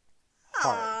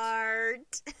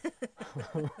 Heart.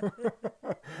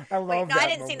 I love Wait, no, that. I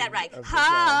didn't sing that right.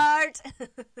 Heart.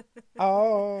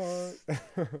 Oh.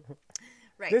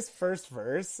 Right. This first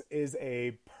verse is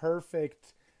a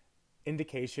perfect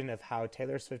indication of how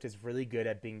Taylor Swift is really good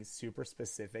at being super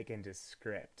specific and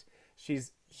descript.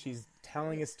 She's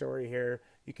telling a story here.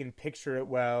 You can picture it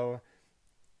well.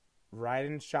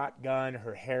 Riding shotgun,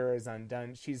 her hair is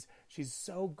undone. She's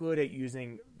so good at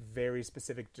using very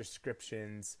specific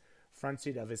descriptions. Front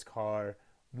seat of his car,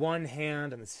 one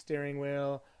hand on the steering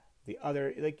wheel, the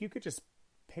other, like you could just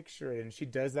picture it, and she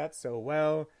does that so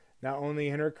well, not only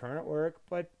in her current work,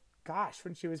 but gosh,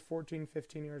 when she was 14,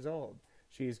 15 years old.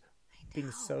 She's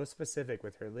being so specific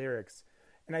with her lyrics.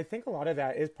 And I think a lot of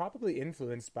that is probably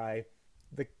influenced by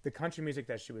the country music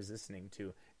that she was listening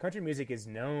to. Country music is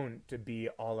known to be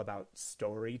all about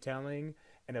storytelling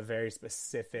and a very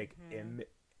specific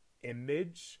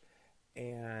image,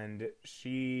 and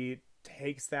she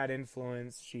takes that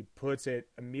influence, she puts it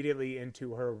immediately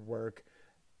into her work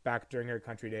back during her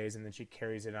country days, and then she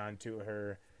carries it on to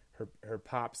her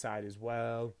pop side as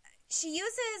well. She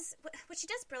uses what she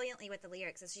does brilliantly with the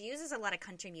lyrics is she uses a lot of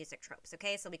country music tropes.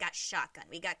 Okay, so we got shotgun,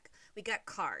 we got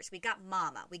cars, we got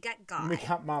mama, we got God. We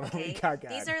got mama, okay? we got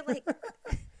God. These are like,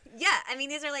 yeah, I mean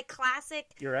these are like classic.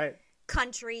 You're right.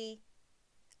 Country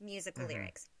musical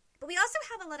lyrics, but we also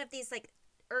have a lot of these like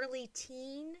early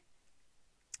teen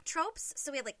tropes.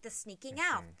 So we have like the sneaking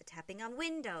out, the tapping on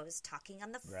windows, talking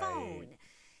on the phone. Right.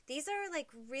 These are like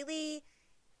really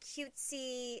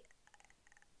cutesy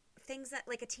things that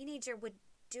like a teenager would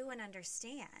do and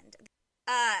understand.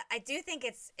 I do think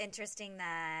it's interesting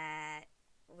that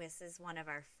this is one of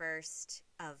our first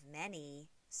of many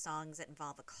songs that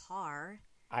involve a car.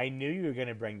 I knew you were going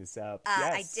to bring this up. Yes.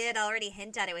 Yes. I did already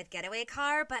hint at it with Getaway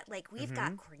Car, but like we've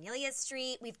got Cornelia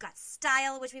Street, we've got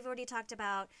Style, which we've already talked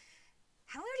about.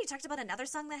 Haven't we already talked about another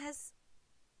song that has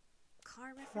car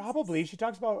references? Probably. She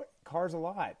talks about cars a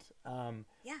lot.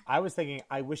 Yeah. I was thinking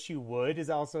I Wish You Would is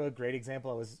also a great example.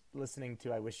 I was listening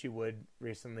to I Wish You Would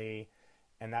recently,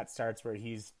 and that starts where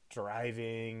he's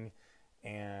driving,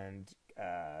 and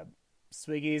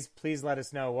Swiggies, please let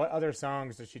us know, what other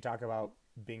songs does she talk about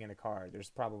being in a car? There's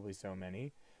probably so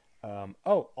many.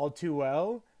 All Too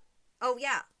Well. Oh,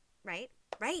 yeah. Right.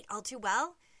 All Too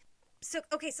Well. So,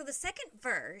 okay, so the second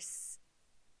verse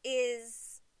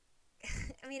is,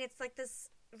 I mean, it's like this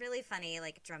really funny,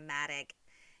 like dramatic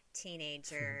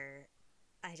teenager.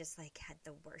 I just like had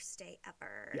the worst day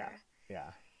ever.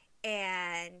 Yeah.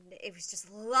 And it was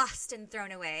just lost and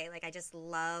thrown away. Like, I just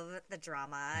love the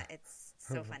drama. It's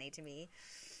so funny to me.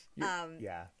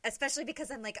 Yeah. Especially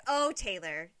because I'm like, oh,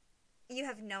 Taylor, you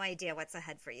have no idea what's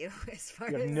ahead for you as far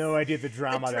You have as no idea the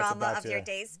drama that's about of to... your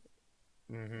days.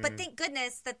 But thank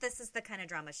goodness that this is the kind of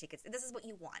drama she could. This is what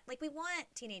you want. Like, we want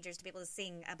teenagers to be able to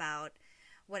sing about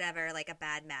whatever, like a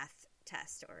bad math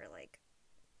test or like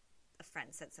a friend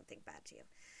said something bad to you.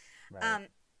 Right.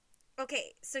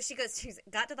 Okay, so she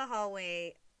got to the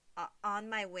hallway on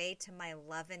my way to my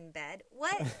love in bed.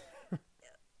 What?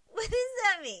 What does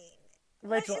that mean?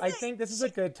 Rachel, I think this is a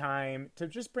good time to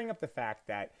just bring up the fact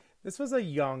that this was a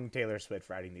young Taylor Swift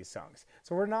writing these songs.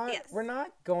 So we're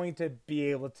not going to be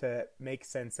able to make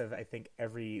sense of, I think,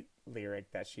 every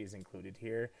lyric that she's included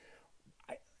here.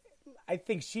 I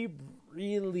think she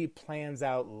really plans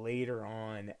out later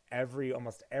on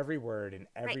almost every word and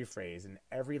every phrase and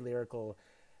every lyrical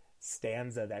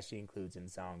stanza that she includes in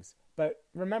songs. But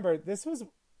remember, this was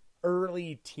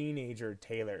early teenager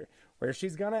Taylor, where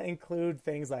she's gonna include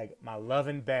things like my love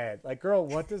in bed. Like, girl,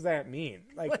 what does that mean?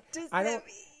 Like, what does that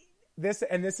mean? This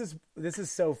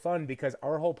is so fun because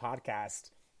our whole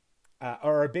podcast,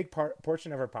 or a big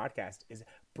portion of our podcast, is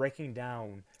breaking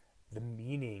down the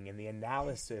meaning and the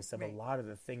analysis of a lot of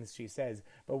the things she says.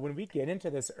 But when we get into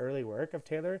this early work of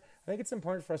Taylor, I think it's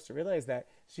important for us to realize that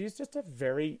she's just a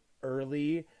very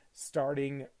early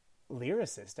starting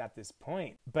lyricist at this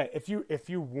point. But if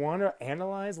you want to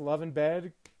analyze Love in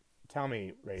Bed, tell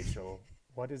me, Rachel,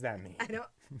 what does that mean? I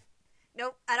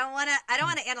don't want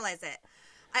to analyze it.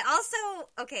 I also,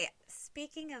 okay,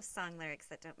 speaking of song lyrics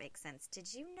that don't make sense,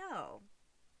 did you know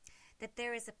that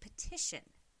there is a petition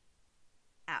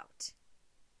out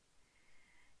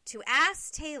to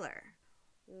ask Taylor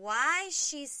why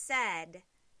she said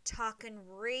talking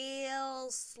real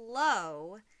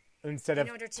slow instead of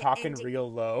talking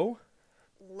real low?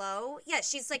 Low? Yeah,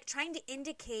 she's like trying to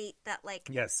indicate that, like,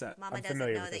 yes, Mama doesn't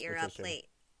know that you're up late.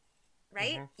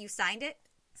 Right? You signed it?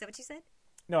 Is that what you said?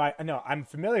 No, I'm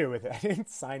familiar with it. I didn't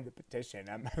sign the petition.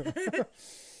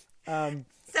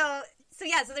 So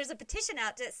there's a petition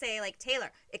out to say, like,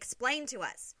 Taylor, explain to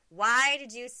us, why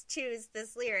did you choose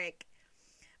this lyric?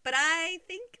 But I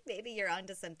think maybe you're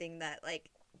onto something that, like,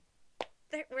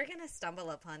 we're going to stumble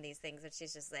upon these things, and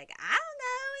she's just like, I don't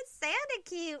know, it sounded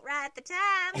cute right at the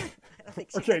time. I don't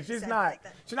think she's not. Like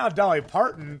that. She's not Dolly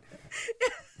Parton.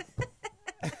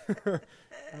 That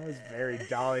was very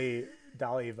Dolly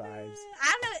vibes.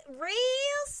 I don't know,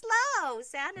 real slow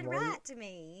sounded right to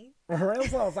me. Real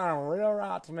slow sounded real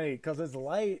right to me because it's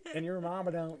late and your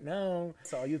mama don't know.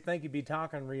 So you think you'd be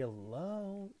talking real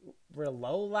low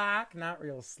like, not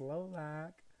real slow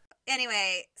like.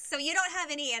 Anyway, so you don't have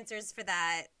any answers for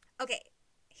that. Okay,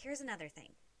 here's another thing.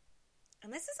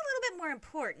 And this is a little bit more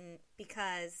important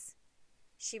because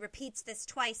she repeats this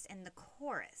twice in the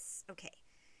chorus. Okay.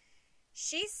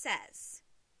 She says,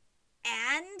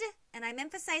 and I'm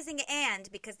emphasizing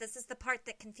and because this is the part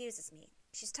that confuses me.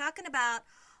 She's talking about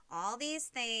all these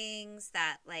things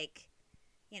that, like,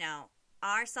 you know,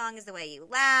 our song is the way you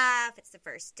laugh, it's the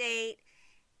first date.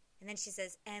 And then she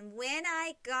says, and when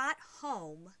I got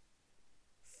home,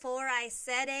 for I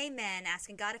said amen,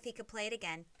 asking God if he could play it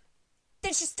again.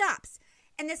 Then she stops.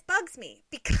 And this bugs me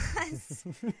because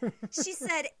she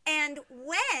said, and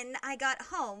when I got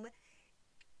home,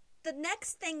 the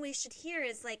next thing we should hear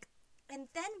is like, and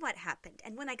then what happened?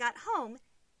 And when I got home,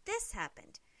 this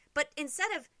happened. But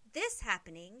instead of this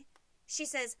happening, she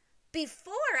says,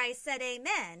 before I said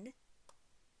amen,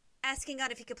 asking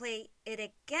God if he could play it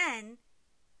again,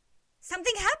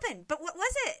 something happened. But what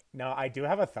was it? No, I do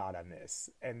have a thought on this.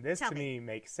 And this to me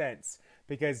makes sense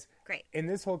because Great. In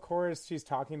this whole chorus, she's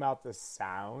talking about the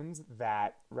sounds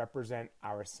that represent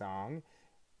our song,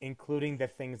 including the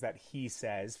things that he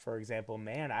says. For example,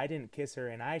 man, I didn't kiss her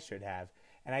and I should have.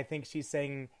 And I think she's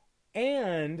saying,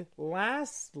 and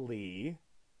lastly,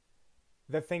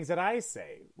 the things that I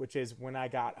say, which is when I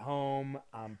got home,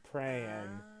 I'm praying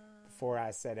before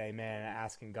I said amen,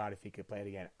 asking God if he could play it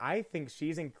again. I think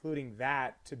she's including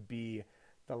that to be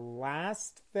the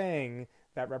last thing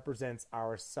that represents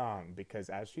our song, because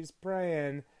as she's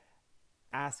praying,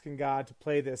 asking God to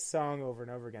play this song over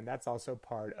and over again, that's also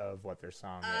part of what their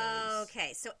song is.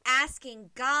 Okay, so asking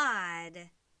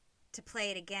God to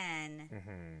play it again.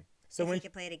 Mm-hmm. So if when he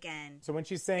could play it again. So when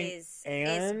she's saying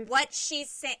is what she's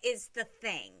saying is the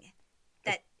thing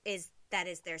that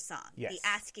is their song. Yes. The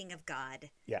asking of God.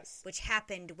 Yes. Which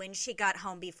happened when she got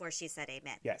home before she said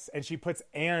amen. Yes, and she puts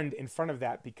and in front of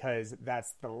that because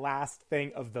that's the last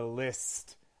thing of the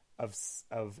list of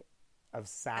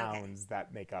sounds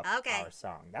that make up our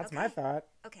song. That's my thought.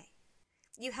 Okay.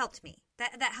 You helped me.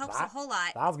 That helps a whole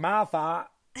lot. That's my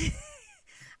thought.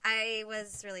 I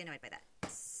was really annoyed by that.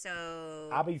 So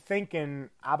I've been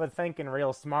thinking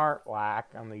real smart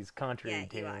like on these country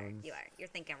tunes. You are. You're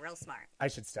thinking real smart. I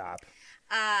should stop.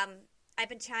 I've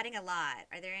been chatting a lot.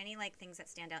 Are there any like things that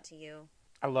stand out to you?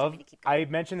 I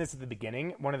mentioned this at the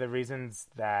beginning. One of the reasons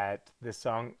that this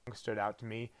song stood out to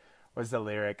me was the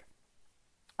lyric,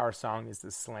 our song is the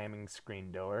slamming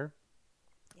screen door.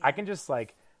 Yeah. I can just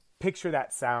like picture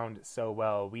that sound so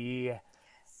well. We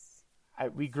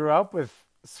grew up with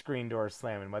screen doors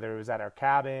slamming, whether it was at our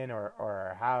cabin or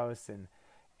our house,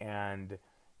 and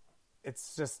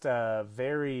it's just a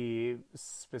very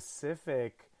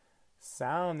specific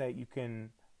sound that you can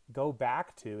go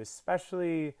back to,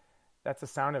 especially that's a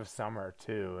sound of summer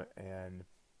too. And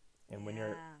when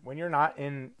you're not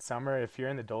in summer, if you're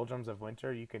in the doldrums of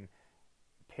winter, you can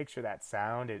picture that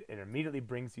sound. It immediately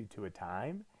brings you to a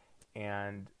time,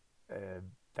 and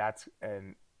that's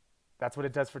what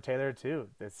it does for Taylor too.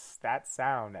 That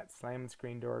sound, that slamming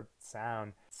screen door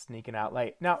sound, sneaking out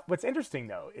late. Now, what's interesting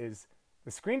though is the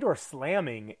screen door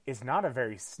slamming is not a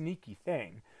very sneaky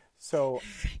thing. So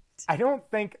I don't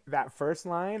think that first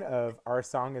line of our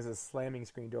song is a slamming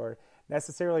screen door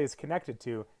necessarily is connected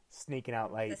to sneaking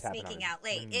out late. Sneaking out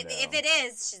late. If it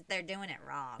is, they're doing it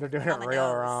wrong. They're doing it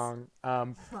real wrong.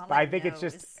 But I think it's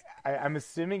just, I'm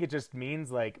assuming it just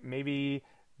means like maybe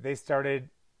they started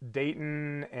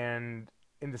dating and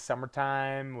in the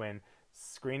summertime when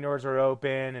screen doors are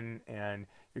open and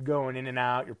you're going in and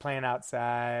out, you're playing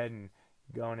outside and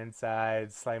going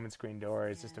inside, slamming screen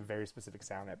doors. It's just a very specific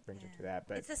sound that brings you to that.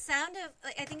 But it's a sound of,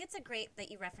 I think it's a great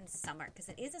that you reference summer, because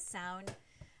it is a sound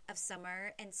of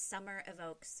summer, and summer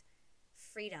evokes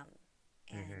freedom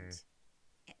and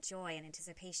joy and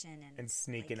anticipation and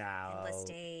sneaking out, endless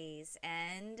days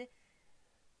and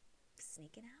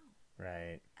sneaking out.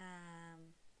 Right.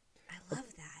 I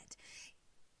love that.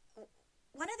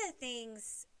 One of the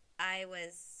things I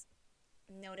was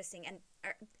noticing,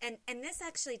 and this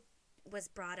actually was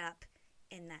brought up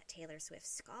in that Taylor Swift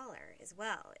Scholar as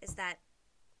well, is that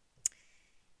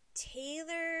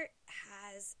Taylor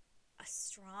has a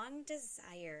strong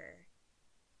desire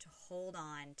to hold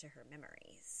on to her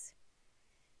memories.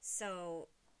 So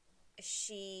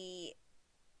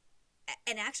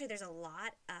and actually there's a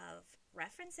lot of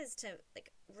references to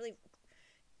like really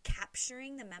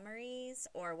capturing the memories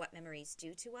or what memories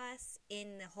do to us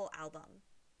in the whole album,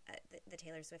 the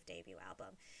Taylor Swift debut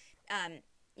album.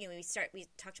 We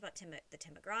talked about the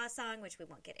Tim McGraw song, which we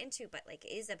won't get into, but like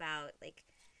is about like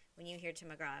when you hear Tim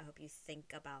McGraw, I hope you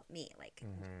think about me, like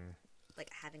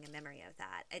having a memory of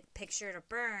that. Picture to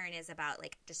Burn is about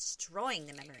like destroying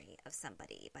the memory of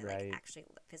somebody by like actually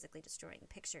physically destroying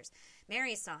pictures.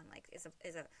 Mary's song like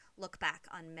is a look back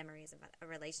on memories of a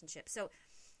relationship. So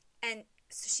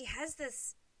she has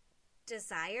this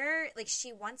desire, like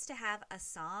she wants to have a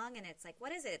song, and it's like,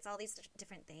 what is it? It's all these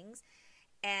different things.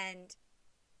 And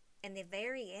in the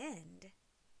very end,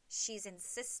 she's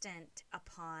insistent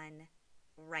upon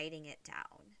writing it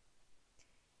down.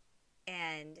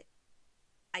 And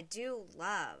I do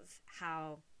love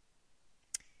how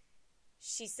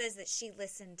she says that she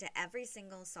listened to every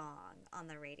single song on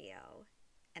the radio,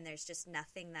 and there's just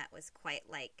nothing that was quite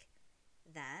like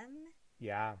them.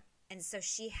 Yeah. And so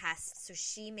she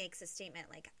makes a statement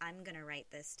like, I'm going to write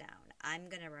this down. I'm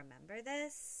going to remember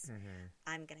this. Mm-hmm.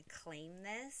 I'm going to claim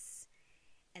this.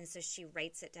 And so she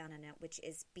writes it down in it, which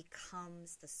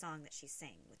becomes the song that she's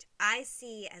saying, which I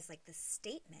see as like the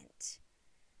statement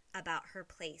about her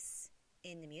place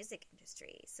in the music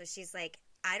industry. So she's like,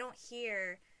 I don't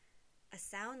hear a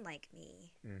sound like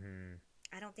me. Mm-hmm.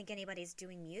 I don't think anybody's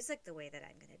doing music the way that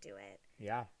I'm going to do it.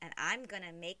 Yeah. And I'm going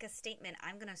to make a statement.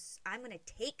 I'm going to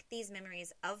take these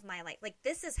memories of my life. Like,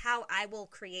 this is how I will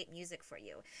create music for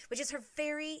you, which is her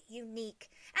very unique.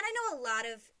 And I know a lot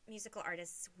of musical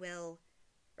artists will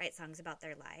write songs about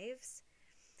their lives,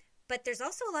 but there's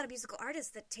also a lot of musical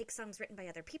artists that take songs written by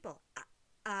other people.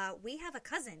 We have a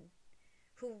cousin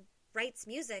who writes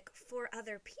music for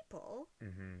other people.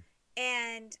 Mm-hmm.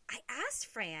 And I asked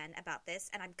Fran about this,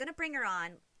 and I'm going to bring her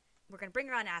on. We're going to bring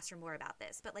her on and ask her more about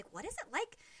this. But, like, what is it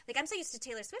like? Like, I'm so used to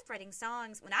Taylor Swift writing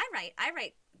songs. When I write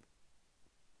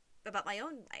about my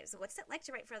own life. So what's it like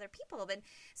to write for other people? And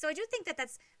so I do think that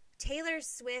that's Taylor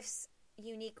Swift's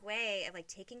unique way of, like,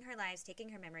 taking her lives, taking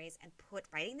her memories, and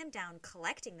writing them down,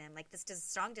 collecting them, like this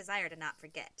strong desire to not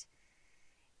forget.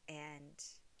 And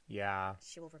yeah,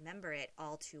 she will remember it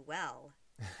all too well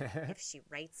if she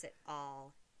writes it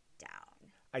all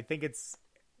down. I think it's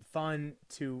fun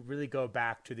to really go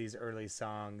back to these early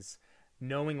songs,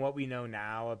 knowing what we know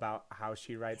now about how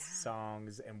she writes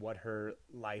songs and what her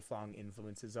lifelong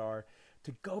influences are.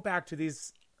 To go back to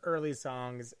these early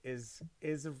songs is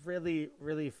a really,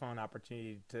 really fun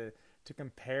opportunity to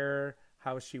compare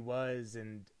how she was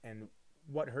and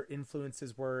what her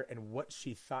influences were and what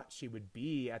she thought she would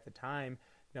be at the time,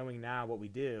 knowing now what we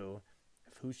do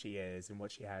of who she is and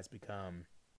what she has become.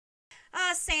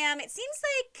 Sam, it seems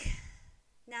like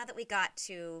now that we got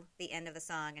to the end of the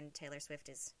song and Taylor Swift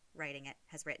is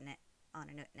has written it on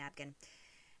a napkin,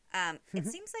 it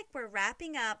seems like we're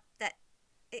wrapping up that,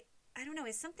 I don't know,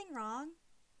 is something wrong?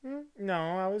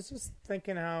 No, I was just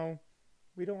thinking how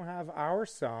we don't have our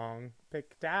song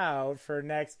picked out for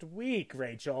next week,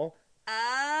 Rachel.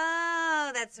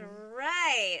 Oh, that's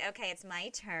right. Okay, it's my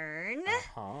turn.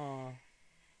 Uh-huh.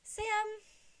 Sam,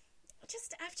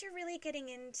 just after really getting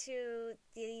into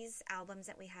these albums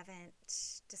that we haven't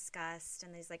discussed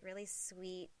and these like really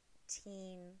sweet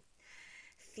teen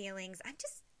feelings, I'm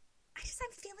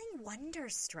feeling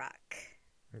wonderstruck.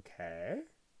 Okay.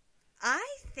 I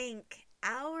think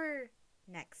our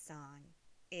next song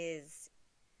is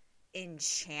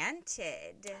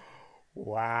Enchanted.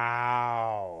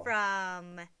 Wow.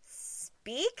 From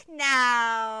Speak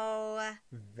Now.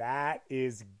 That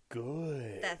is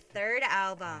good. The third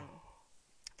album.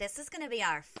 This is going to be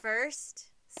our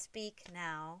first Speak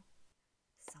Now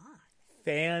song.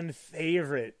 Fan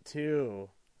favorite, too.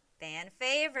 Fan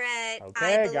favorite.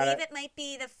 Okay, I believe it might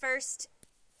be the first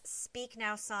Speak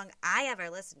Now song I ever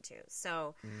listened to.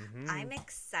 So I'm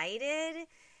excited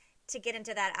to get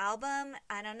into that album.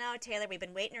 I don't know, Taylor, we've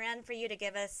been waiting around for you to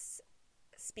give us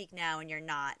Speak Now, and you're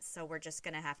not. So we're just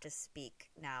going to have to speak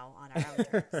now on our own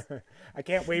terms. I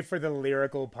can't wait for the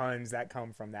lyrical puns that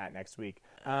come from that next week.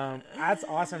 That's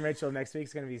awesome, Rachel. Next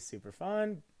week's going to be super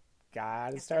fun.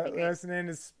 Gotta start listening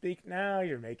to Speak Now.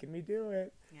 You're making me do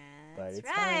it. That's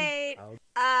right.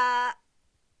 Our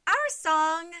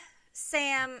song,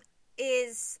 Sam,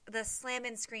 is the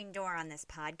slamming screen door on this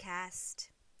podcast,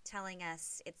 telling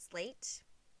us it's late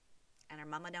and our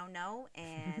mama don't know.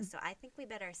 And so I think we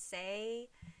better say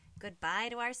goodbye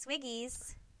to our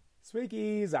Swiggies.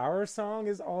 Swiggies, our song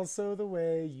is also the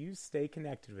way you stay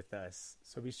connected with us.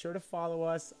 So be sure to follow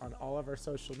us on all of our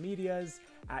social medias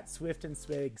at Swift and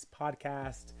Swigs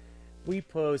Podcast. We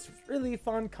post really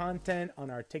fun content on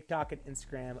our TikTok and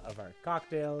Instagram of our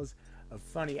cocktails, of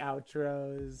funny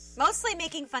outros. Mostly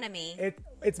making fun of me.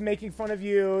 It's making fun of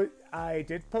you. I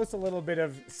did post a little bit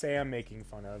of Sam making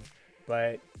fun of,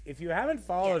 but if you haven't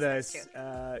followed us,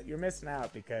 you're missing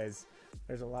out because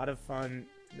there's a lot of fun.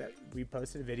 That we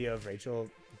posted a video of Rachel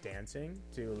dancing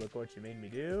to Look What You Made Me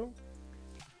Do,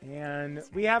 and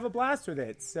we have a blast with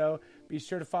it. So be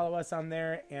sure to follow us on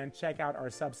there and check out our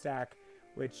Substack,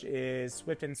 which is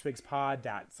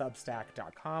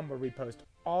swiftandswigspod.substack.com, where we post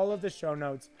all of the show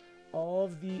notes, all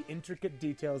of the intricate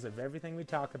details of everything we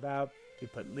talk about. We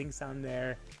put links on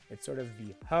there. It's sort of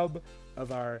the hub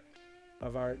of our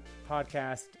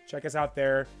podcast. Check us out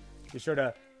there. Be sure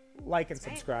to like and That's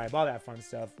right. subscribe, all that fun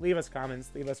stuff. Leave us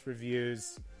comments, leave us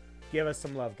reviews. Give us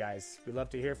some love, guys. We love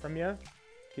to hear from you.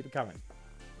 Keep it coming.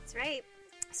 That's right.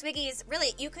 Swiggies,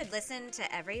 really, you could listen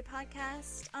to every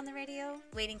podcast on the radio,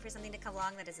 waiting for something to come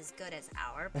along that is as good as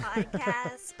our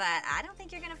podcast, but I don't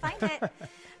think you're going to find it.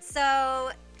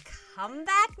 So come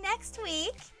back next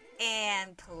week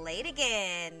and play it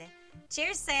again.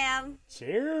 Cheers, Sam.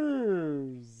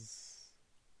 Cheers.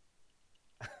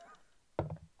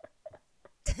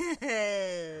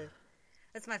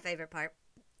 That's my favorite part.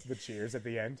 The cheers at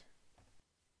the end.